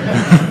 Go on.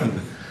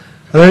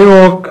 Are there any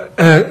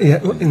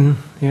more?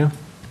 Yeah.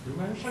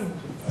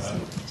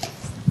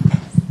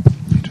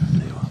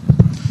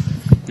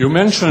 You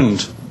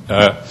mentioned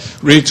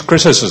Reid's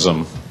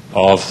criticism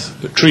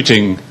of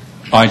treating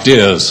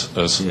ideas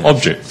as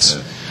objects.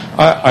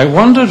 I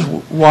wondered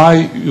why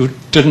you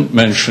didn't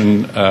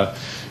mention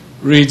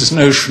Reid's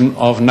notion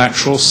of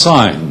natural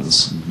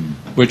signs,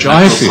 which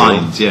I feel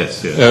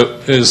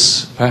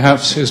is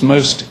perhaps his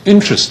most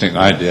interesting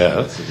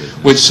idea,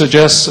 which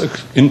suggests an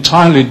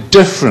entirely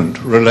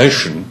different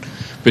relation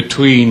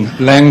between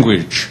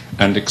language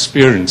and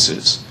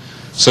experiences,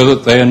 so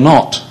that they are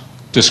not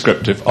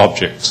descriptive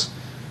objects,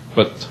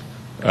 but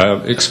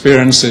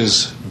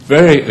experiences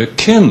very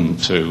akin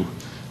to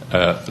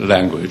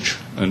language,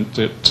 and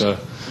it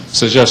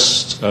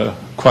suggests a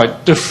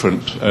quite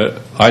different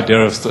idea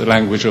of the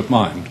language of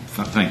mind.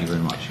 Thank you very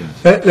much.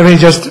 Yes. Let me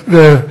just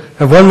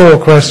have one more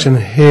question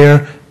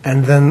here,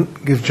 and then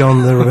give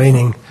John the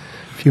remaining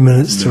few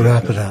minutes to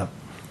wrap it up.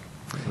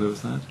 What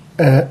was that?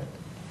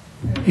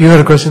 You had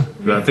a question?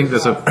 I think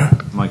there's a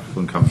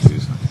microphone coming to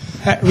you.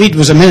 Reid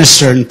was a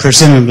minister and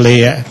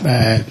presumably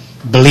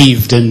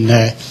believed in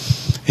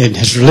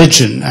his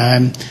religion.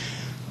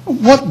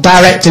 What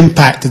direct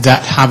impact did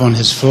that have on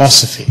his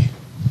philosophy?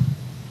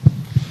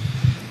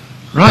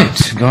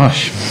 Right,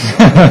 gosh.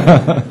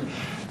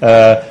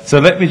 So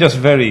let me just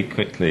very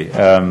quickly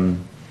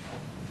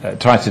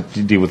try to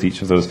deal with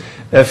each of those.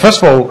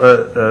 First of all,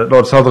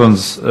 Lord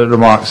Sutherland's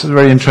remarks are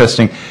very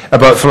interesting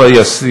about,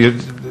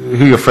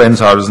 who your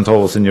friends are isn't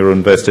always in your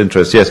own best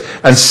interest, yes.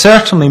 And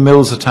certainly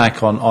Mill's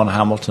attack on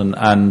Hamilton,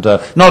 and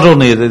not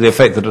only the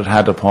effect that it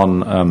had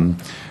upon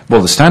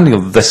the standing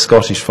of this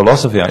Scottish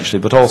philosophy, actually,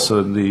 but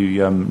also the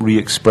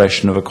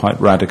re-expression of a quite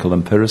radical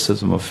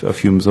empiricism of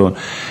Hume's own.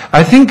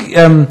 I think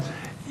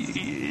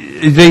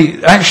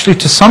actually,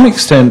 to some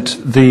extent,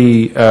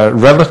 the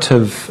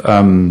relative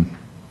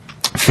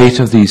fate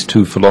of these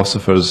two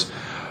philosophers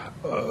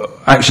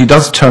actually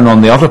does turn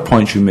on the other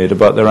point you made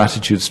about their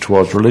attitudes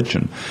towards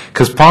religion.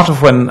 Because part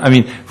of when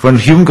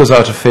Hume goes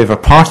out of favour,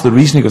 part of the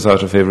reason he goes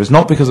out of favour is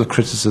not because of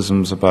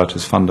criticisms about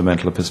his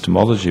fundamental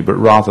epistemology, but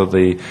rather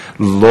the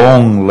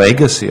long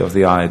legacy of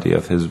the idea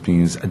of his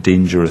being a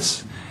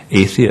dangerous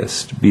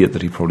atheist, be it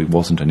that he probably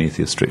wasn't an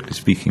atheist strictly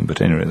speaking,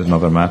 but anyway, there's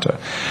another matter.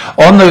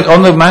 On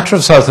the matter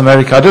of South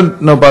America, I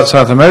don't know about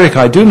South America.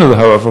 I do know,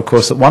 however, of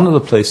course, that one of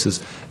the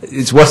places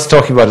it's worth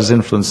talking about his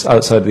influence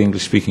outside the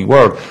English-speaking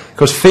world. Of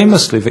course,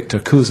 famously, Victor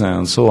Cousin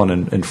and so on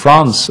in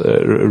France,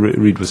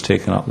 Reid was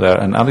taken up there,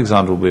 and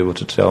Alexander will be able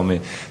to tell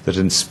me that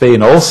in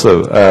Spain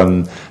also,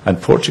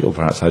 and Portugal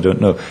perhaps, I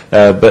don't know,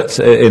 but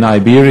in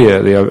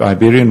Iberia, the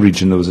Iberian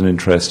region, there was an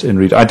interest in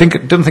Reid. I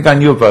don't think I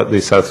knew about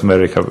the South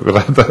America, but we'll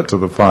add that to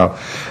the file.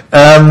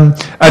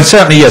 And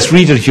certainly, yes,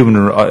 Reid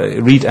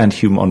and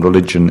Hume on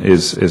religion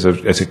is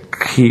a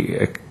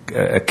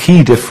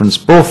key difference,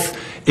 both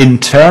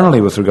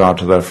internally with regard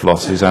to their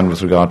philosophies and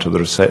with regard to the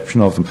reception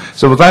of them.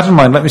 So with that in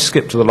mind, let me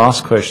skip to the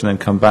last question and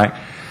come back.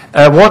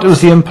 What was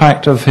the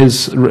impact of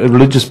his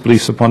religious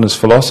beliefs upon his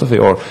philosophy?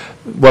 Or,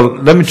 well,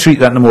 let me treat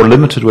that in a more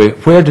limited way.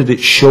 Where did it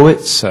show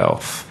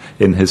itself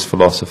in his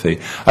philosophy?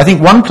 I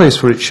think one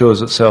place where it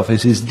shows itself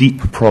is his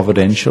deep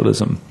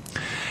providentialism.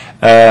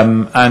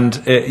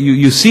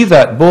 You see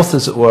that both,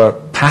 as it were,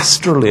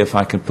 pastorally, if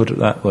I can put it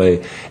that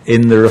way,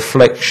 in the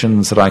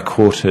reflections that I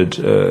quoted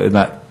in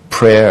that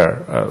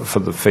prayer for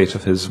the fate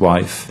of his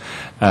wife,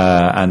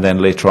 and then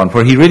later on,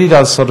 where he really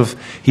does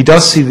he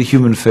does see the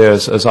human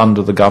affairs as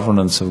under the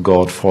governance of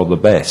God for the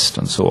best,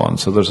 and so on.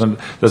 So there's a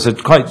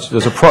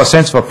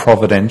sense of a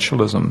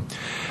providentialism.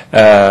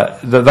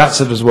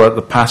 That's it as well at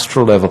the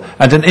pastoral level.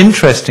 And an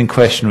interesting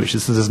question, which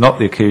this is not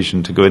the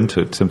occasion to go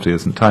into, it simply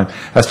isn't time,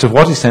 as to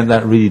what extent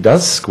that really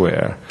does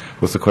square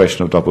with the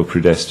question of double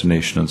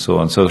predestination and so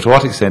on. So to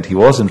what extent he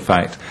was, in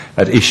fact,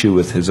 at issue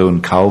with his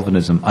own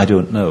Calvinism, I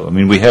don't know. I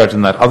mean, we heard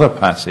in that other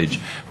passage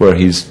where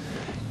he's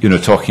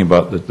talking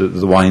about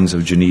the wines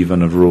of Geneva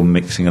and of Rome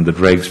mixing and the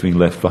dregs being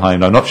left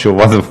behind. I'm not sure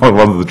one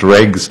of the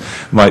dregs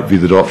might be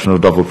the doctrine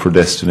of double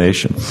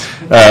predestination,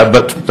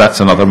 but that's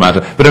another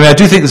matter. But I mean, I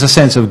do think there's a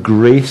sense of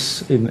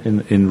grace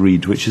in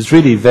Reid, which is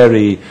really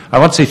very, I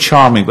won't say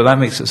charming, but that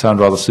makes it sound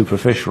rather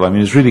superficial. I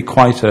mean, it's really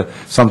quite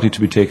something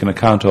to be taken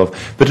account of.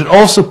 But it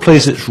also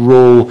plays its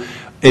role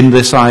in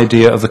this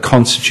idea of the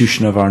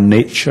constitution of our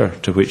nature,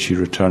 to which he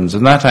returns.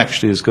 And that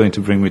actually is going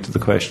to bring me to the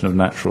question of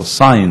natural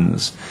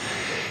signs.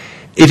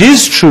 It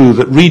is true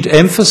that Reid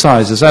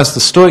emphasizes, as the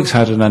Stoics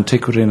had in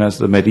antiquity and as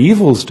the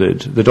medievals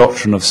did, the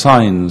doctrine of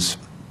signs.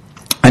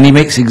 And he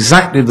makes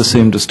exactly the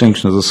same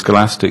distinction as the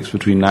scholastics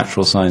between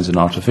natural signs and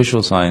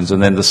artificial signs.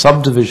 And then the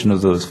subdivision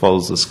of those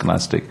follows the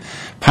scholastic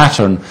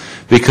pattern,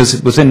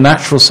 because within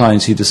natural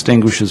signs he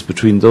distinguishes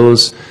between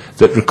those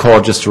that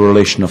record just a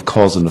relation of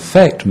cause and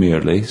effect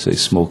merely, say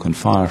smoke and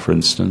fire, for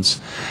instance,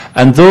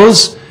 and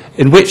those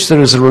in which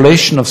there is a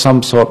relation of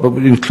some sort, but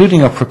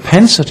including a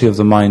propensity of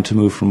the mind to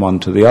move from one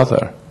to the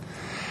other.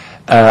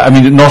 I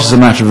mean, not as a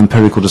matter of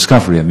empirical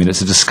discovery. I mean,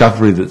 it's a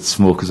discovery that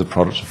smoke is a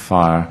product of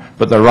fire,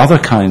 but there are other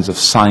kinds of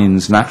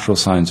signs, natural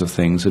signs of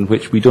things, in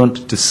which we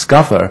don't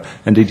discover,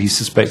 indeed he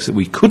suspects that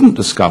we couldn't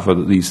discover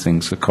that these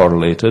things are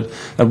correlated,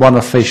 and one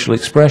are facial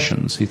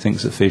expressions. He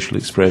thinks that facial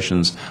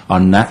expressions are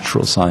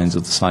natural signs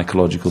of the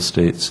psychological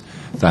states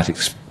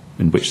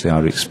in which they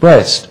are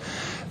expressed.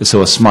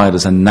 So a smile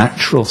is a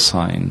natural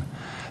sign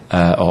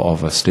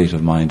of a state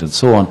of mind and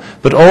so on.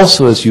 But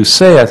also, as you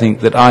say, I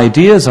think that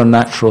ideas are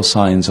natural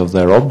signs of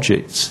their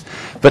objects.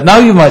 But now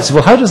you might say,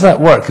 well, how does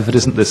that work if it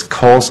isn't this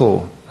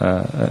causal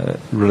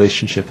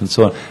relationship and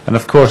so on? And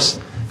of course,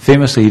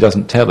 famously, he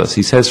doesn't tell us.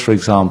 He says, for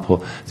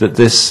example, that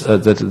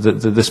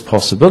this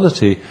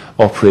possibility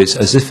operates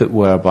as if it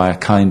were by a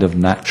kind of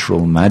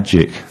natural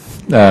magic.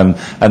 And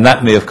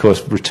that may, of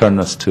course, return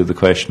us to the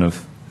question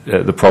of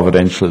the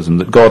providentialism,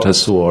 that God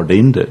has so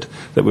ordained it,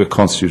 that we're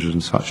constituted in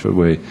such a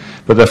way.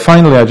 But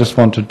finally, I just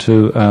wanted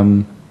to,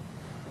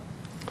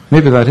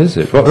 maybe that is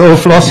it. Well,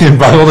 philosophy and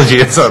biology,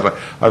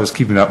 I was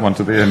keeping that one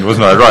to the end,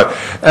 wasn't I?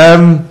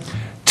 Right.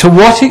 To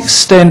what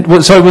extent,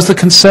 was the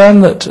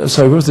concern that,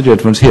 where was the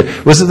gentleman here?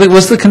 Was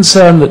the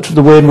concern that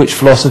the way in which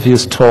philosophy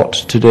is taught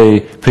today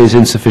pays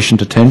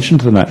insufficient attention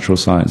to the natural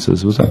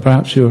sciences? Was that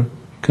perhaps your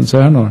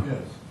concern? Or?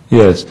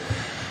 Yes.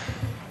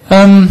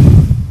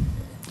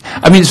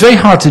 I mean, it's very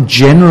hard to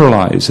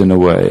generalize in a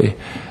way.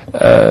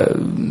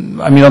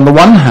 I mean, on the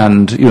one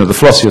hand, the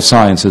philosophy of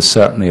science is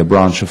certainly a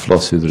branch of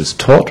philosophy that is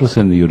taught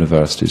within the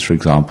universities, for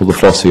example, the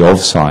philosophy of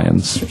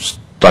science,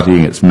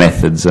 studying its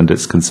methods and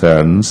its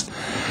concerns.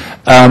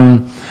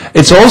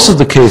 It's also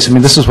the case, I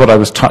mean, this is what I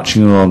was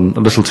touching on a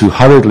little too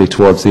hurriedly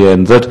towards the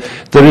end, that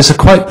there is a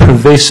quite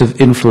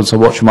pervasive influence on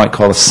what you might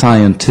call a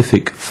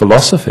scientific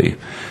philosophy.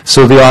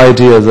 So the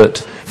idea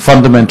that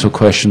fundamental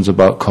questions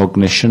about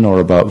cognition or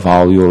about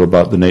value or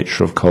about the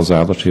nature of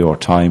causality or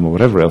time or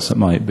whatever else it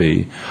might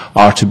be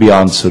are to be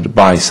answered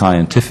by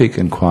scientific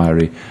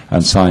inquiry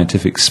and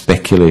scientific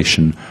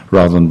speculation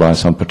rather than by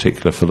some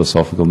particular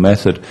philosophical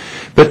method.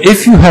 But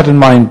if you had in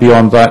mind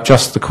beyond that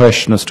just the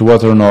question as to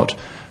whether or not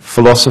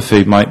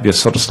philosophy might be a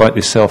sort of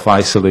slightly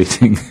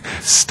self-isolating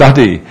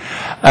study,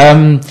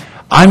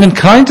 I'm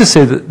inclined to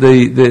say that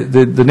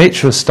the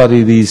nature of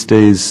study these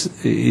days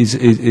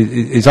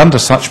is under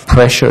such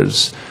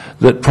pressures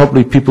that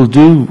probably people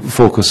do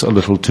focus a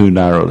little too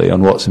narrowly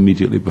on what's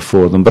immediately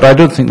before them. But I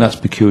don't think that's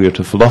peculiar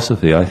to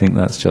philosophy. I think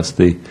that's just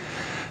the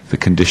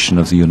condition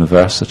of the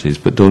universities.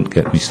 But don't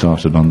get me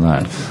started on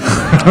that.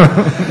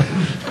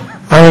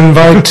 I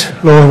invite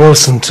Lord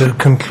Wilson to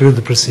conclude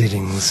the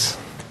proceedings.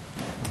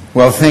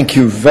 Well, thank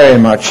you very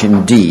much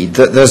indeed.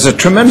 There's a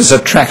tremendous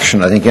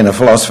attraction, I think, in a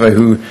philosopher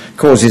who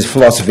calls his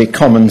philosophy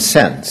common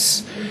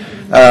sense.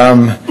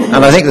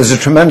 And I think there's a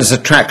tremendous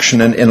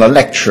attraction in a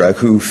lecturer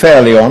who,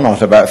 fairly or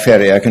not about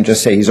fairly, I can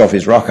just say he's off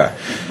his rocker,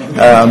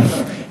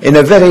 in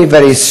a very,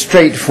 very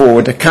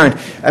straightforward account.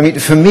 I mean,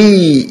 for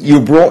me,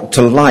 you brought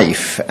to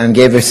life and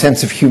gave a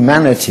sense of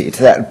humanity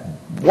to that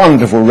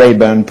wonderful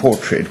Rayburn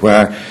portrait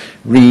where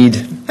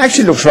Reid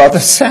actually looks rather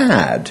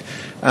sad.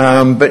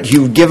 But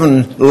you've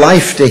given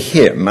life to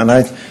him, and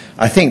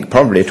I think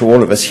probably to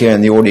all of us here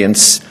in the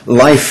audience,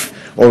 life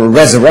or a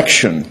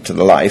resurrection to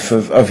the life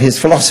of his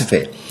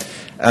philosophy.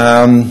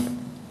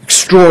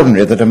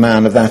 Extraordinary that a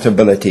man of that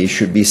ability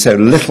should be so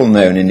little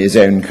known in his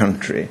own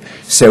country,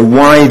 so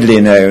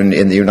widely known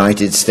in the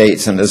United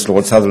States, and as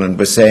Lord Sutherland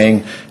was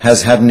saying,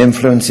 has had an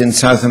influence in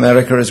South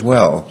America as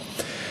well.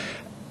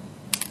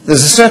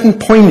 There's a certain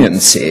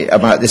poignancy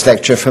about this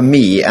lecture for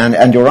me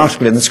and your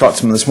article in the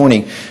Scotsman this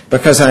morning,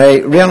 because I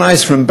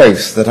realized from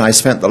both that I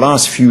spent the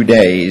last few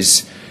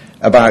days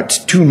about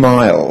 2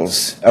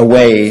 miles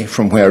away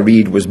from where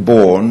Reid was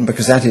born,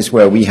 because that is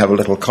where we have a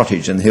little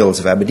cottage in the hills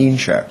of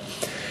Aberdeenshire.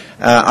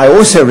 I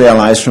also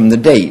realized from the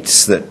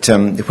dates that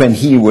when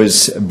he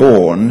was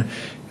born,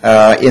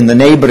 in the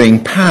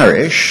neighboring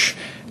parish,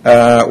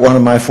 one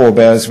of my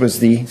forebears was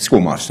the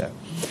schoolmaster.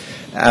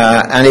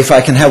 And if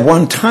I can have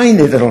one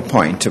tiny little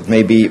point of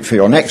maybe for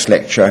your next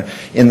lecture,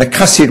 in the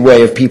cussed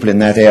way of people in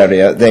that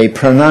area, they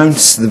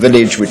pronounce the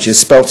village which is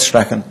spelt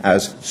Strachan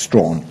as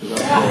Strawn.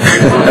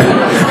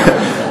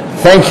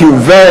 Thank you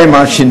very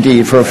much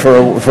indeed for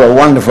a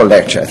wonderful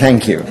lecture.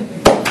 Thank you.